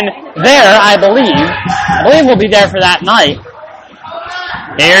action there, I believe. I believe we'll be there for that night.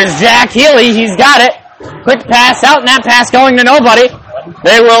 Here's Jack Healy. He's got it. Quick pass out, and that pass going to nobody.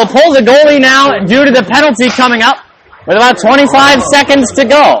 They will pull the goalie now due to the penalty coming up with about 25 seconds to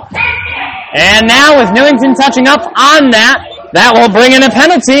go. And now with Newington touching up on that will bring in a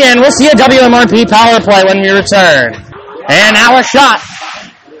penalty, and we'll see a WMRP power play when we return. And now a shot.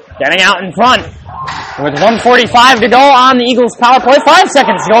 Getting out in front with 1:45 to go on the Eagles power play. 5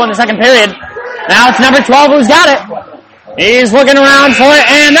 seconds to go in the second period. Now it's number 12 who's got it. He's looking around for it,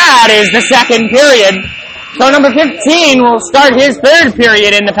 and that is the second period. So number 15 will start his third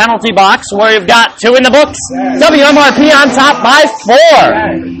period in the penalty box, where we've got 2 in the books. WMRP on top by 4.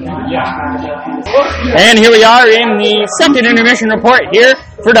 And here we are in the second intermission report here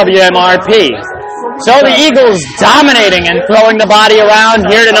for WMRP. So the Eagles dominating and throwing the body around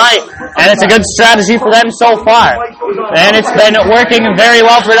here tonight. And it's a good strategy for them so far. And it's been working very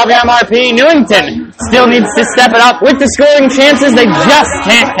well for WMRP. Newington still needs to step it up with the scoring chances. They just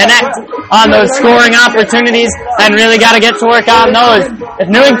can't connect on those scoring opportunities and really got to get to work on those. If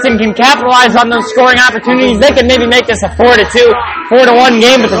Newington can capitalize on those scoring opportunities, they can maybe make this a 4-2, 4-1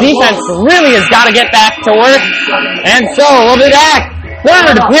 game, but the defense really has got to get back to work. And so we'll be back.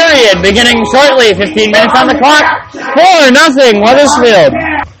 Third period beginning shortly. 15 minutes on the clock. 4-0 Wethersfield.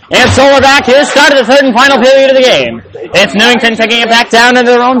 And so we're back here. Start of the third and final period of the game. It's Newington taking it back down into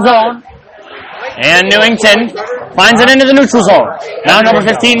their own zone. And Newington finds it into the neutral zone. Now number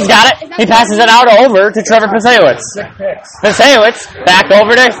 15's got it. He passes it out over to Trevor Pasewicz. Pasewicz back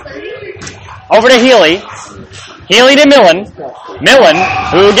over to Healy. Healy to Millen. Millen,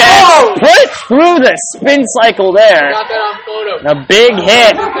 who gets put through the spin cycle there. A big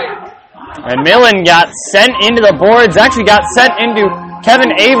hit. And Millen got sent into the boards. Actually got sent into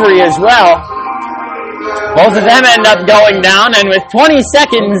Kevin Avery as well. Both of them end up going down, and with 20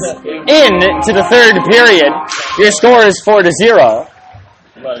 seconds into the third period, your score is 4-0.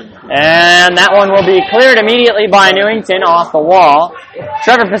 And that one will be cleared immediately by Newington off the wall.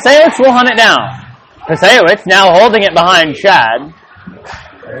 Trevor Pasewicz will hunt it down. Pasewicz now holding it behind Shad.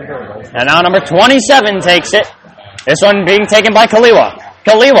 And now number 27 takes it. This one being taken by Kaliwa.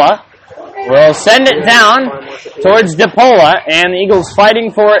 Kaliwa will send it down towards DePola, and the Eagles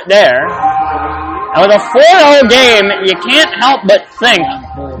fighting for it there. And with a 4-0 game, you can't help but think,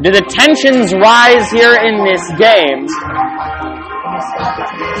 do the tensions rise here in this game?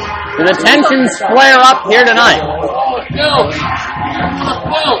 Do the tensions flare up here tonight?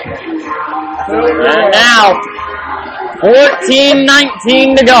 And now,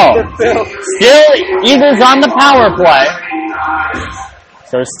 14-19 to go. Still Eagles on the power play.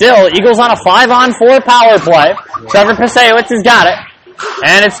 So still Eagles on a 5-on-4 power play. Trevor Pasewicz has got it.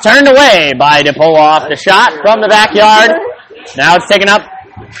 And it's turned away by DePola off the shot from the backyard. Now it's taken up.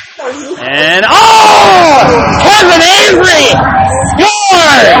 And, Kevin Avery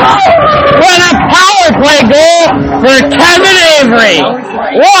scores! What a power play goal for Kevin Avery!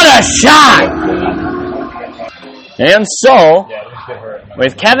 What a shot! And so,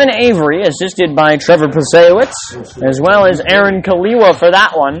 with Kevin Avery assisted by Trevor Pasewicz, as well as Aaron Kaliwa for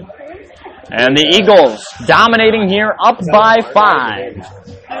that one, and the Eagles dominating here up by 5.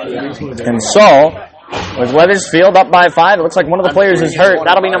 And so, with Wethersfield up by 5, it looks like one of the players is hurt.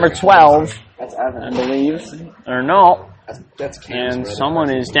 That'll be number 12, I believe. Or no. And someone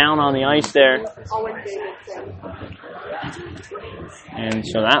is down on the ice there. And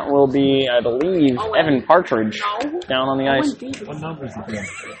so that will be, I believe, Evan Partridge down on the ice. What number is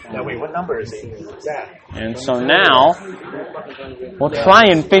he? No, wait, what number is he? And so now, we'll try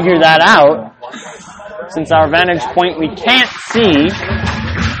and figure that out. Since our vantage point we can't see.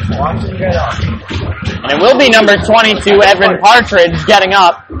 And it will be number 22, Evan Partridge, getting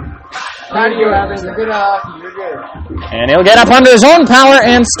up. Proud of you, Evan. You're good hockey. You're good. And he'll get up under his own power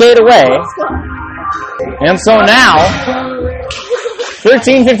and skate away. And so now,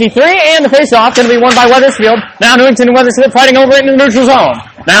 13:53, and the face-off going to be won by Wethersfield. Now Newington and Wethersfield fighting over it in the neutral zone.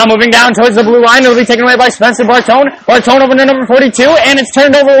 Now moving down towards the blue line, it'll be taken away by Spencer Bartone. Bartone over to number 42, and it's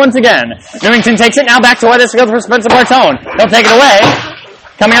turned over once again. Newington takes it, now back to Wethersfield for Spencer Bartone. He'll take it away.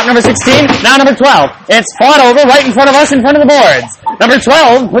 Coming up number 16, now number 12. It's fought over right in front of us in front of the boards. Number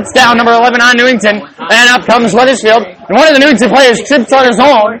 12 puts down number 11 on Newington, and up comes Wethersfield. And one of the Newington players trips on his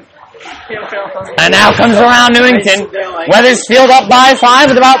own. And now comes around Newington. Wethersfield up by 5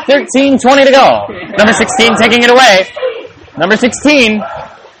 with about 13:20 to go. Number 16 taking it away. Number 16.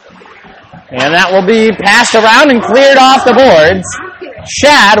 And that will be passed around and cleared off the boards.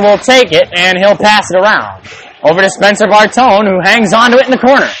 Shad will take it, and he'll pass it around. Over to Spencer Bartone, who hangs onto it in the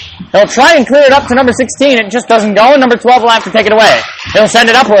corner. He'll try and clear it up to number 16. It just doesn't go, and number 12 will have to take it away. He'll send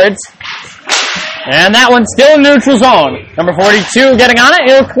it upwards. And that one's still in neutral zone. Number 42 getting on it.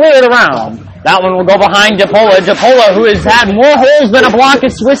 He'll clear it around. That one will go behind DePola. DePola, who has had more holes than a block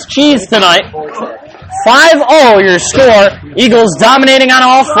of Swiss cheese tonight. 5-0 your score. Eagles dominating on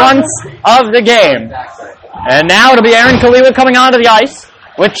all fronts of the game. And now it'll be Aaron Kaliwa coming onto the ice,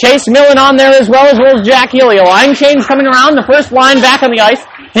 with Chase Millen on there as well as Jack Healy. A line change coming around. The first line back on the ice.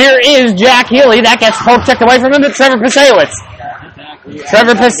 Here is Jack Healy. That gets poke checked away from him to Trevor Pasewicz.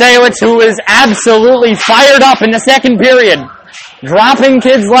 Trevor Pasewicz, who is absolutely fired up in the second period. Dropping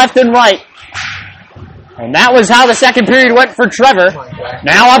kids left and right. And that was how the second period went for Trevor.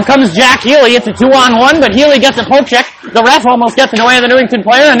 Now up comes Jack Healy. It's a 2-on-1, but Healy gets a poke check. The ref almost gets in the way of the Newington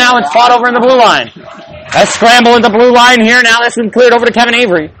player, and now it's fought over in the blue line. A scramble at the blue line here. Now that's been cleared over to Kevin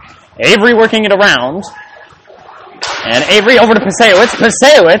Avery. Avery working it around. And Avery over to Pasewicz.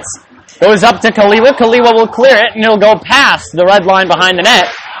 Pasewicz Goes up to Kaliwa. Kaliwa will clear it, and it'll go past the red line behind the net.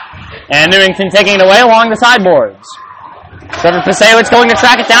 And Newington taking it away along the sideboards. Trevor Pasewicz going to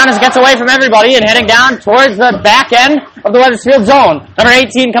track it down as it gets away from everybody and heading down towards the back end of the Wethersfield zone. Number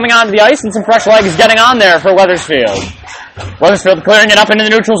 18 coming onto the ice and some fresh legs getting on there for Wethersfield. Wethersfield clearing it up into the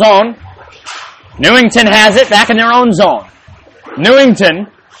neutral zone. Newington has it back in their own zone. Newington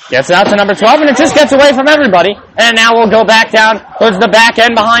gets it out to number 12 and it just gets away from everybody. And now we'll go back down towards the back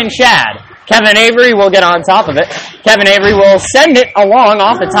end behind Shad. Kevin Avery will get on top of it. Kevin Avery will send it along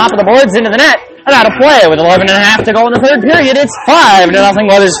off the top of the boards into the net. And out of play with 11.5 to go in the third period. It's 5-0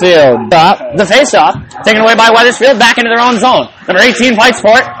 Wethersfield. The face-off taken away by Wethersfield back into their own zone. Number 18 fights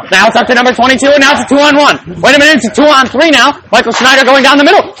for it. Now it's up to number 22 and now it's a 2-on-1. Wait a minute, it's a 2-on-3 now. Michael Schneider going down the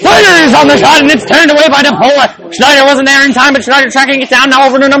middle. Schneider is on the shot and it's turned away by Napola. Schneider wasn't there in time, but Schneider tracking it down now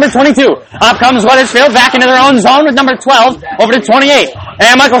over to number 22. Up comes Wethersfield back into their own zone with number 12 over to 28.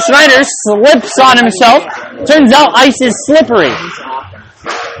 And Michael Schneider slips on himself. Turns out ice is slippery.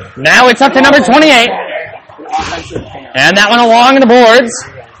 Now it's up to number 28. And that one along the boards.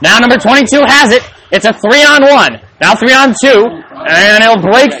 Now number 22 has it. It's a 3-on-1. Now 3-on-2. And it'll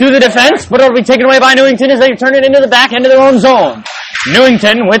break through the defense, but it'll be taken away by Newington as they turn it into the back end of their own zone.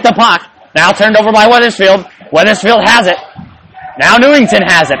 Newington with the puck. Now turned over by Wethersfield. Wethersfield has it. Now Newington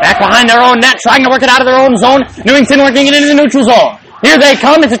has it. Back behind their own net, trying to work it out of their own zone. Newington working it into the neutral zone. Here they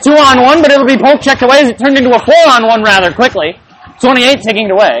come. It's a 2-on-1, but it'll be poke checked away as it turned into a 4-on-1 rather quickly. 28 taking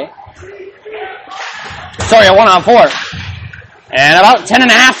it away. Sorry, a 1-on-4. And about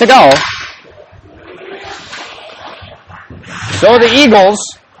 10.5 to go. So the Eagles,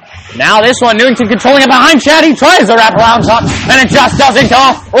 now this one, Newington controlling it behind Shad. He tries the wraparound shot, and it just doesn't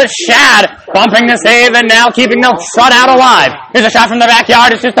go with Shad bumping the save and now keeping the shutout alive. Here's a shot from the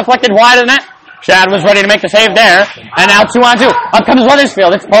backyard. It's just deflected wide of the net. Shad was ready to make the save there. And now 2-on-2. Up comes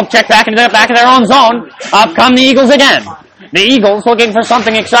Wethersfield. It's poke check back into the back of their own zone. Up come the Eagles again. The Eagles looking for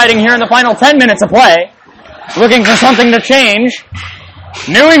something exciting here in the final 10 minutes of play. Looking for something to change.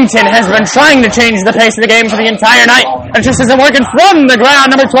 Newington has been trying to change the pace of the game for the entire night. It just isn't working from the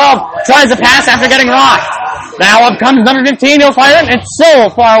ground. Number 12 tries to pass after getting rocked. Now up comes number 15. He'll fire it. It's so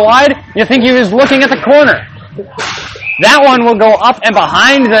far wide, you think he was looking at the corner. That one will go up and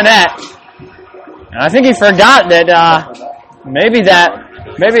behind the net. And I think he forgot that maybe that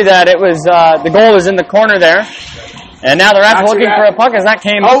it was the goal was in the corner there. And now the ref's looking for a puck as that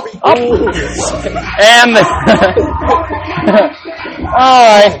came up. And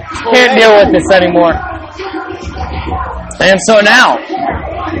I can't deal with this anymore. And so now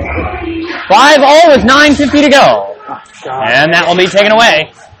 5-0 with 9:50 to go. And that will be taken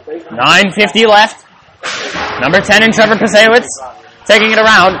away. 9:50 left. Number 10 in Trevor Pasewicz taking it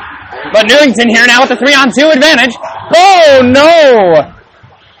around. But Newington here now with the 3-on-2 advantage. Oh, no!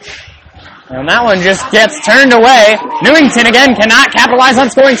 And that one just gets turned away. Newington, again, cannot capitalize on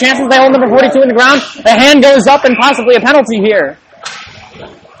scoring chances. They hold number 42 in the ground. The hand goes up and possibly a penalty here.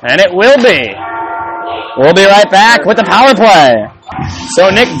 And it will be. We'll be right back with the power play. So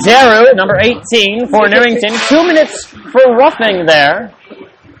Nick Daru, number 18 for Newington. 2 minutes for roughing there.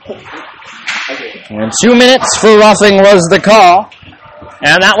 And 2 minutes for roughing was the call.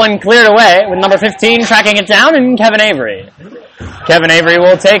 And that one cleared away with number 15 tracking it down and Kevin Avery. Kevin Avery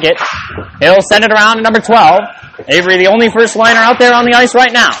will take it. He'll send it around to number 12. Avery, the only first liner out there on the ice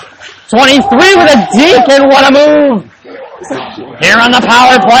right now. 23 with a deke, and what a move! Here on the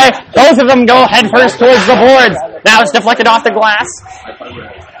power play, both of them go head first towards the boards. Now it's deflected off the glass.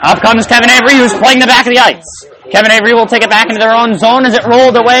 Up comes Kevin Avery, who's playing the back of the ice. Kevin Avery will take it back into their own zone as it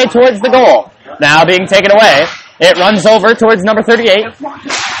rolled away towards the goal. Now being taken away. It runs over towards number 38.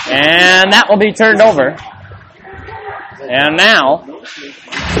 And that will be turned over. And now,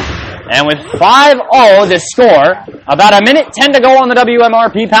 and with 5-0 to score, about 1:10 to go on the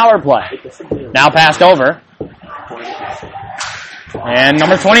WMRP power play. Now passed over. And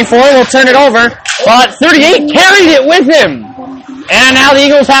number 24 will turn it over, but 38 carried it with him. And now the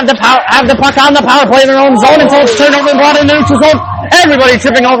Eagles have the puck on the power play in their own zone until it's turned over and brought in the neutral zone. Everybody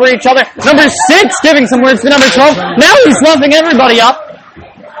tripping over each other. Number 6 giving some words to number 12. Now he's fluffing everybody up.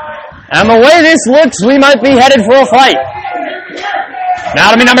 And the way this looks, we might be headed for a fight. Now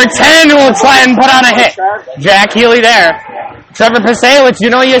it'll be number 10 who will try and put on a hit. Jack Healy there. Trevor Pasewicz, you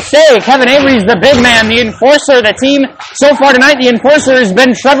know you say. Kevin Avery's the big man, the enforcer of the team. So far tonight, the enforcer has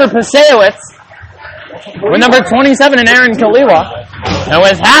been Trevor Pasewicz. With number 27 in Aaron Kaliwa. And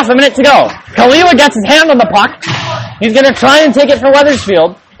with half a minute to go. Kaliwa gets his hand on the puck. He's going to try and take it for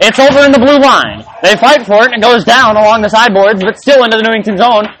Wethersfield. It's over in the blue line. They fight for it and it goes down along the sideboards, but still into the Newington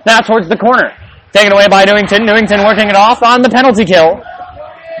zone. Now towards the corner. Taken away by Newington. Newington working it off on the penalty kill.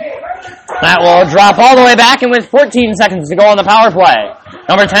 That will drop all the way back, and with 14 seconds to go on the power play.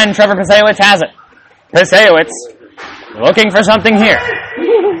 Number 10, Trevor Pasewicz has it. Pasewicz looking for something here.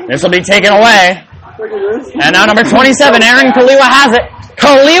 This will be taken away. And now number 27, Aaron Kaliwa has it.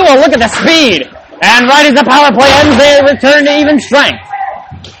 Kaliwa, look at the speed. And right as the power play ends, they return to even strength.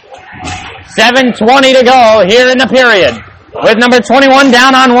 7:20 to go here in the period. With number 21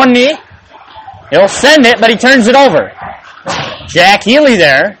 down on one knee. He'll send it, but he turns it over. Jack Healy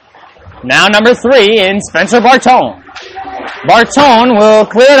there. Now number 3 in Spencer Bartone. Bartone will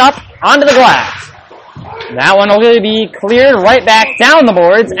clear it up onto the glass. That one will be cleared right back down the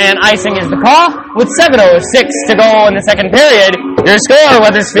boards, and icing is the call with 7:06 to go in the second period. Your score,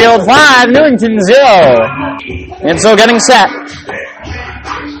 Wethersfield 5, Newington 0. And so getting set.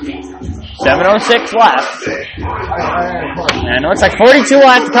 7:06 left. And it looks like 42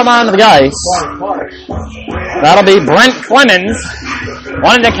 left to come onto the ice. That'll be Brent Clemens,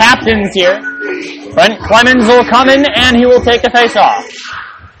 one of the captains here. Brent Clemens will come in, and he will take the face-off.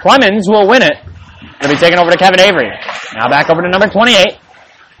 Clemens will win it. It'll be taken over to Kevin Avery. Now back over to number 28.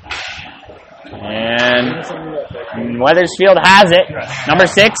 And Wethersfield has it. Number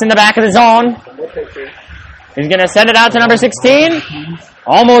 6 in the back of the zone. He's going to send it out to number 16.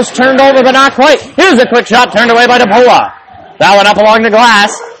 Almost turned over, but not quite. Here's a quick shot turned away by DePola. That one up along the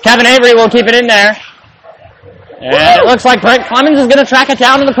glass. Kevin Avery will keep it in there. And it looks like Brent Clemens is going to track it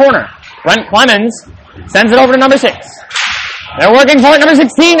down to the corner. Brent Clemens sends it over to number 6. They're working for it. Number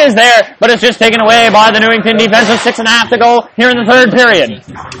 16 is there, but it's just taken away by the Newington defense with 6.5 to go here in the third period.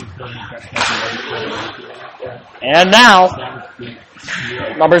 And now,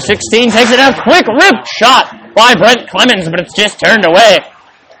 number 16 takes it out. Quick rip shot by Brent Clemens, but it's just turned away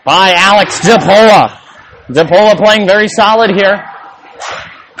by Alex DePola. DePola playing very solid here.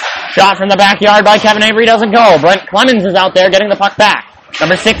 Shot from the backyard by Kevin Avery doesn't go. Brent Clemens is out there getting the puck back.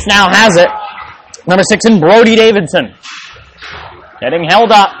 Number 6 now has it. Number 6 in Brody Davidson. Getting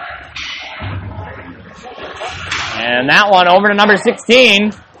held up. And that one over to number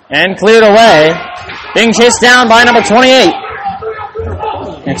 16 and cleared away. Being chased down by number 28.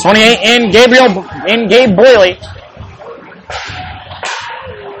 And 28 in Gabe Boyley.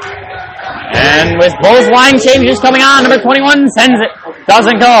 And with both line changes coming on, number 21 sends it.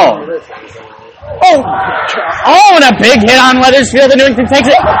 Doesn't go. Oh, and a big hit on Wethersfield, and Newington takes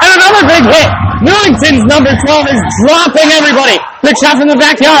it. And another big hit. Newington's number 12 is dropping everybody. Quick shot from the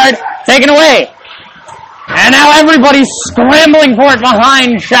backyard, taken away. And now everybody's scrambling for it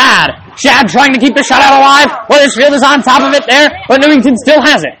behind Shad. Shad trying to keep the shutout alive. Wethersfield is on top of it there, but Newington still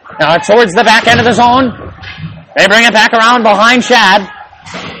has it. Now towards the back end of the zone. They bring it back around behind Shad.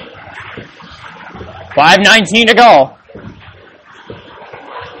 5:19 to go.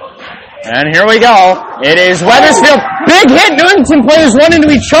 And here we go. It is Wethersfield. Big hit. Newington players run into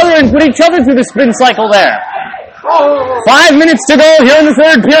each other and put each other through the spin cycle there. 5 minutes to go here in the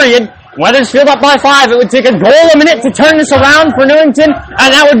third period. Wethersfield up by 5. It would take a goal a minute to turn this around for Newington, and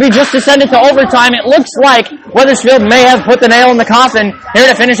that would be just to send it to overtime. It looks like Wethersfield may have put the nail in the coffin here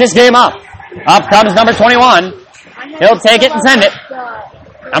to finish this game up. Up comes number 21. He'll take it and send it.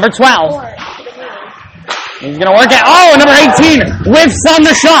 Number 12. He's going to work it. Oh, number 18 whiffs on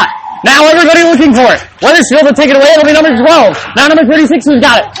the shot. Now everybody looking for it. Wethersfield will take it away. It'll be number 12. Now number 36 who's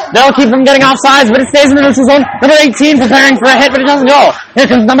got it. They'll keep from getting offsides, but it stays in the neutral zone. Number 18 preparing for a hit, but it doesn't go. Here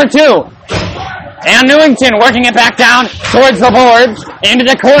comes number 2. And Newington working it back down towards the boards. Into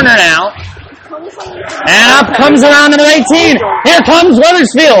the corner now. And up comes around number 18. Here comes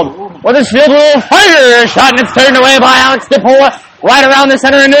Wethersfield. Wethersfield will fire a shot, and it's turned away by Alex DePola. Right around the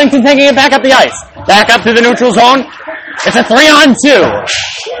center, and Newington taking it back up the ice. Back up to the neutral zone. It's a 3-on-2.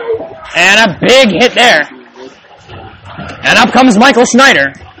 And a big hit there. And up comes Michael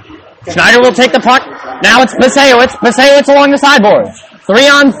Schneider. Schneider will take the puck. Now it's Pasewicz. Pasewicz along the sideboard.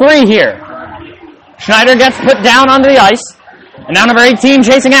 3-on-3 here. Schneider gets put down onto the ice. And now number 18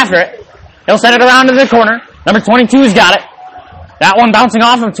 chasing after it. He'll send it around to the corner. Number 22's got it. That one bouncing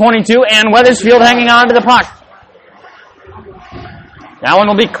off of 22, and Wethersfield hanging on to the puck. That one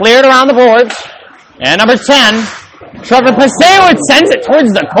will be cleared around the boards. And number 10, Trevor Pasewicz sends it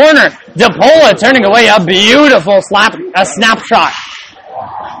towards the corner. DePola turning away a beautiful snapshot.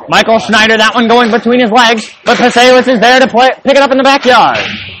 Michael Schneider, that one going between his legs, but Pasewicz is there to pick it up in the backyard.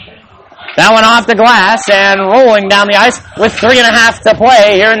 That one off the glass and rolling down the ice with 3.5 to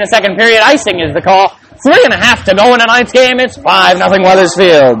play here in the second period. Icing is the call. 3.5 to go in tonight's game. It's 5-0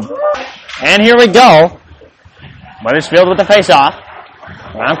 Wethersfield. And here we go. Wethersfield with the face-off.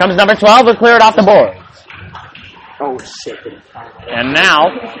 Now comes number 12 to clear it off the boards. Oh, shit. And now,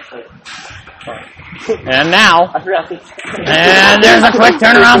 And now, and there's a quick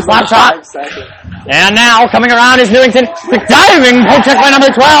turnaround slap shot. And now, coming around is Newington. Quick diving, poke check by number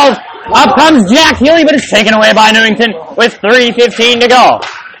 12. Up comes Jack Healy, but it's taken away by Newington with 3:15 to go.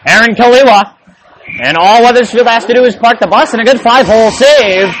 Aaron Kaliwa. And all Weathersfield has to do is park the bus, and a good 5-hole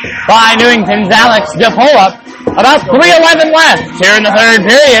save by Newington's Alex DePola. About 3:11 left here in the third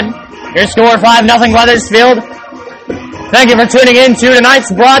period. Your score 5-0 Weathersfield. Thank you for tuning in to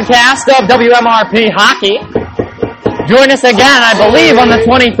tonight's broadcast of WMRP Hockey. Join us again, I believe, on the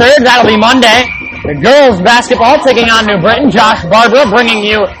 23rd. That'll be Monday. The girls basketball taking on New Britain. Josh Barbara bringing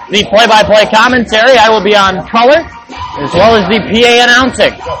you the play-by-play commentary. I will be on color, as well as the PA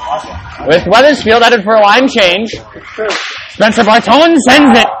announcing. With Weathersfield headed for a line change. Spencer Bartone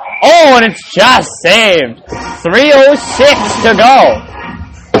sends it. Oh, and it's just saved. 3:06 to go.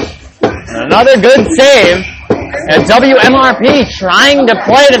 Another good save. And WMRP trying to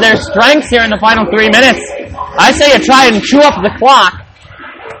play to their strengths here in the final 3 minutes. I say you try and chew up the clock.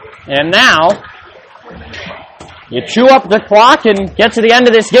 And now, you chew up the clock and get to the end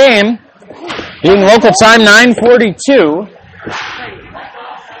of this game. Being local time 9:42.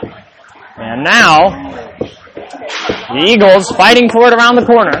 And now, the Eagles fighting for it around the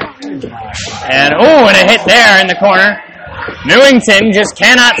corner. And a hit there in the corner. Newington just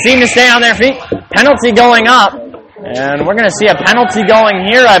cannot seem to stay on their feet. Penalty going up. And we're going to see a penalty going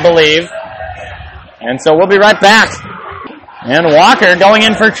here, I believe. And so we'll be right back. And Walker going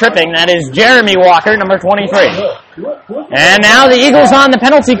in for tripping. That is Jeremy Walker, number 23. And now the Eagles on the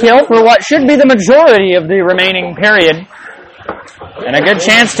penalty kill for what should be the majority of the remaining period. And a good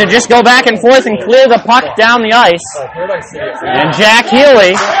chance to just go back and forth and clear the puck down the ice. And Jack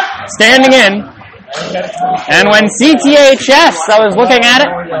Healy standing in. And when CTHS, I was looking at it,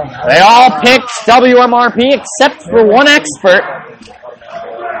 they all picked WMRP except for one expert.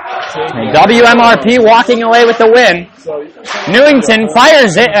 And WMRP walking away with the win. Newington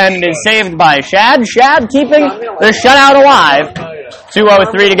fires it and is saved by Shad. Shad keeping the shutout alive.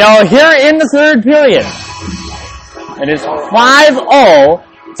 2:03 to go here in the third period. It is 5-0,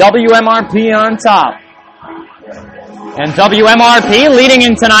 WMRP on top. And WMRP leading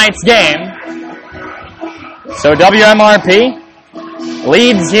in tonight's game. So WMRP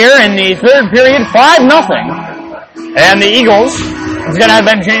leads here in the third period 5-0. And the Eagles is going to have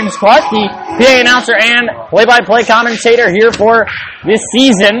been James Clark, the PA announcer and play-by-play commentator here for this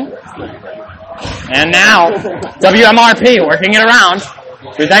season. And now, WMRP working it around.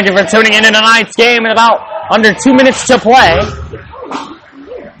 We thank you for tuning in tonight's game in about under 2 minutes to play.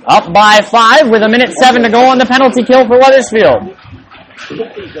 Up by 5 with 1:07 to go on the penalty kill for Weathersfield.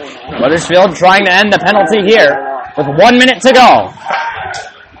 Weathersfield trying to end the penalty here with 1 minute to go.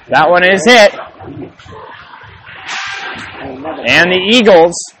 That one is hit. And the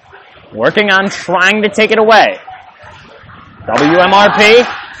Eagles working on trying to take it away. WMRP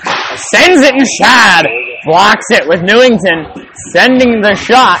sends it, and Shad blocks it with Newington sending the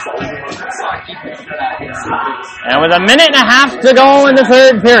shot. And with 1.5 minutes to go in the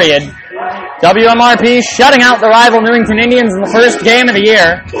third period, WMRP shutting out the rival Newington Indians in the first game of the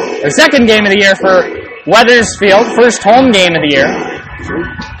year, or second game of the year for Weathersfield, first home game of the year.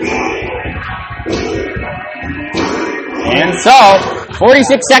 And so,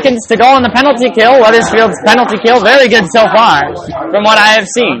 46 seconds to go on the penalty kill. Weathersfield's penalty kill, very good so far, from what I have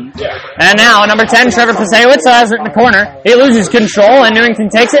seen. And now, number 10, Trevor Pasewicz has it in the corner. He loses control, and Newington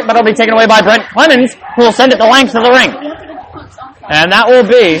takes it, but it'll be taken away by Brent Clemens, who will send it the length of the rink. And that will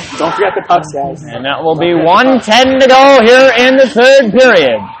be... Don't forget the pucks, guys. And that will be 1:10 to go here in the third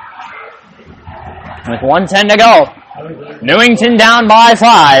period. With 1:10 to go, Newington down by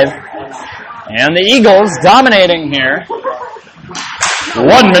 5. And the Eagles dominating here.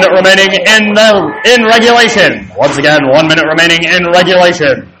 1 minute remaining in regulation. Once again, 1 minute remaining in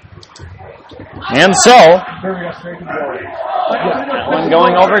regulation. And so, one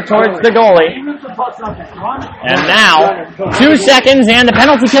going over towards the goalie. And now, 2 seconds and the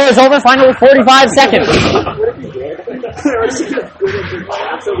penalty kill is over. Final 45 seconds.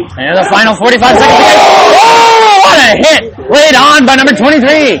 And the final 45 seconds. Oh, what a hit! Laid on by number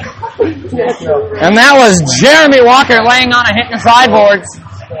 23. And that was Jeremy Walker laying on a hit in the sideboards.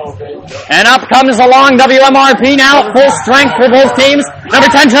 And up comes along WMRP now at full strength for both teams. Number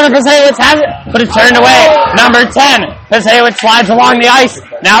 10, Trevor Pasewicz has it, but it's turned away. Number 10, Pasewicz slides along the ice,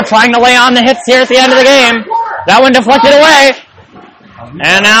 now trying to lay on the hits here at the end of the game. That one deflected away.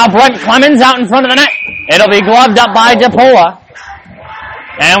 And now Brent Clemens out in front of the net. It'll be gloved up by DePola.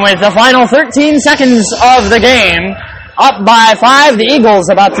 And with the final 13 seconds of the game, up by 5, the Eagles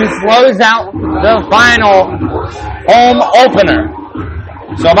about to close out the final home opener.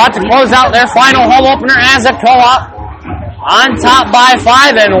 So about to close out their final home opener as a co-op. On top by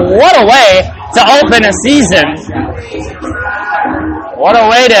 5, and what a way to open a season. What a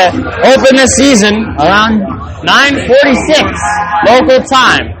way to open the season around 9:46 local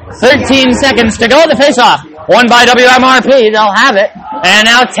time. 13 seconds to go. The face-off won by WMRP. They'll have it. And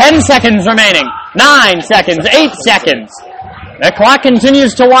now 10 seconds remaining. 9 seconds, 8 seconds. The clock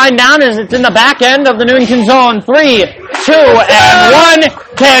continues to wind down as it's in the back end of the Newington zone. 3, 2, and 1.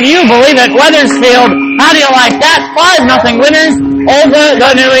 Can you believe it? Wethersfield, how do you like that? 5-0 winners over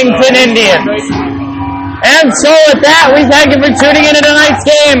the Newington Indians. And so with that, we thank you for tuning in to tonight's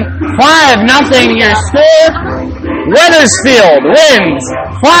game. 5-0 your score. Wethersfield wins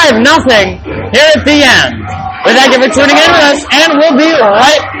 5-0 here at the end. We thank you for tuning in with us, and we'll be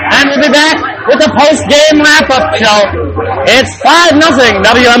back with the post-game wrap-up show. It's 5-0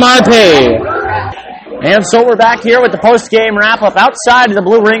 WMRP. And so we're back here with the post-game wrap-up outside of the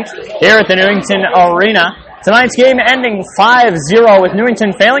Blue Rink here at the Newington Arena. Tonight's game ending 5-0 with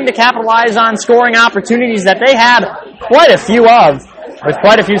Newington failing to capitalize on scoring opportunities that they had quite a few of. With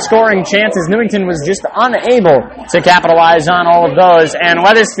quite a few scoring chances, Newington was just unable to capitalize on all of those, and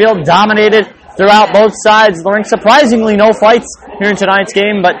Wethersfield dominated throughout both sides of the rink. Surprisingly, no fights here in tonight's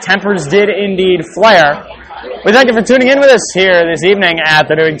game, but tempers did indeed flare. We thank you for tuning in with us here this evening at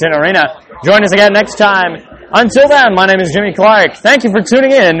the Newington Arena. Join us again next time. Until then, my name is Jimmy Clark. Thank you for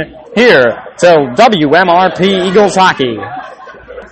tuning in here to WMRP Eagles Hockey.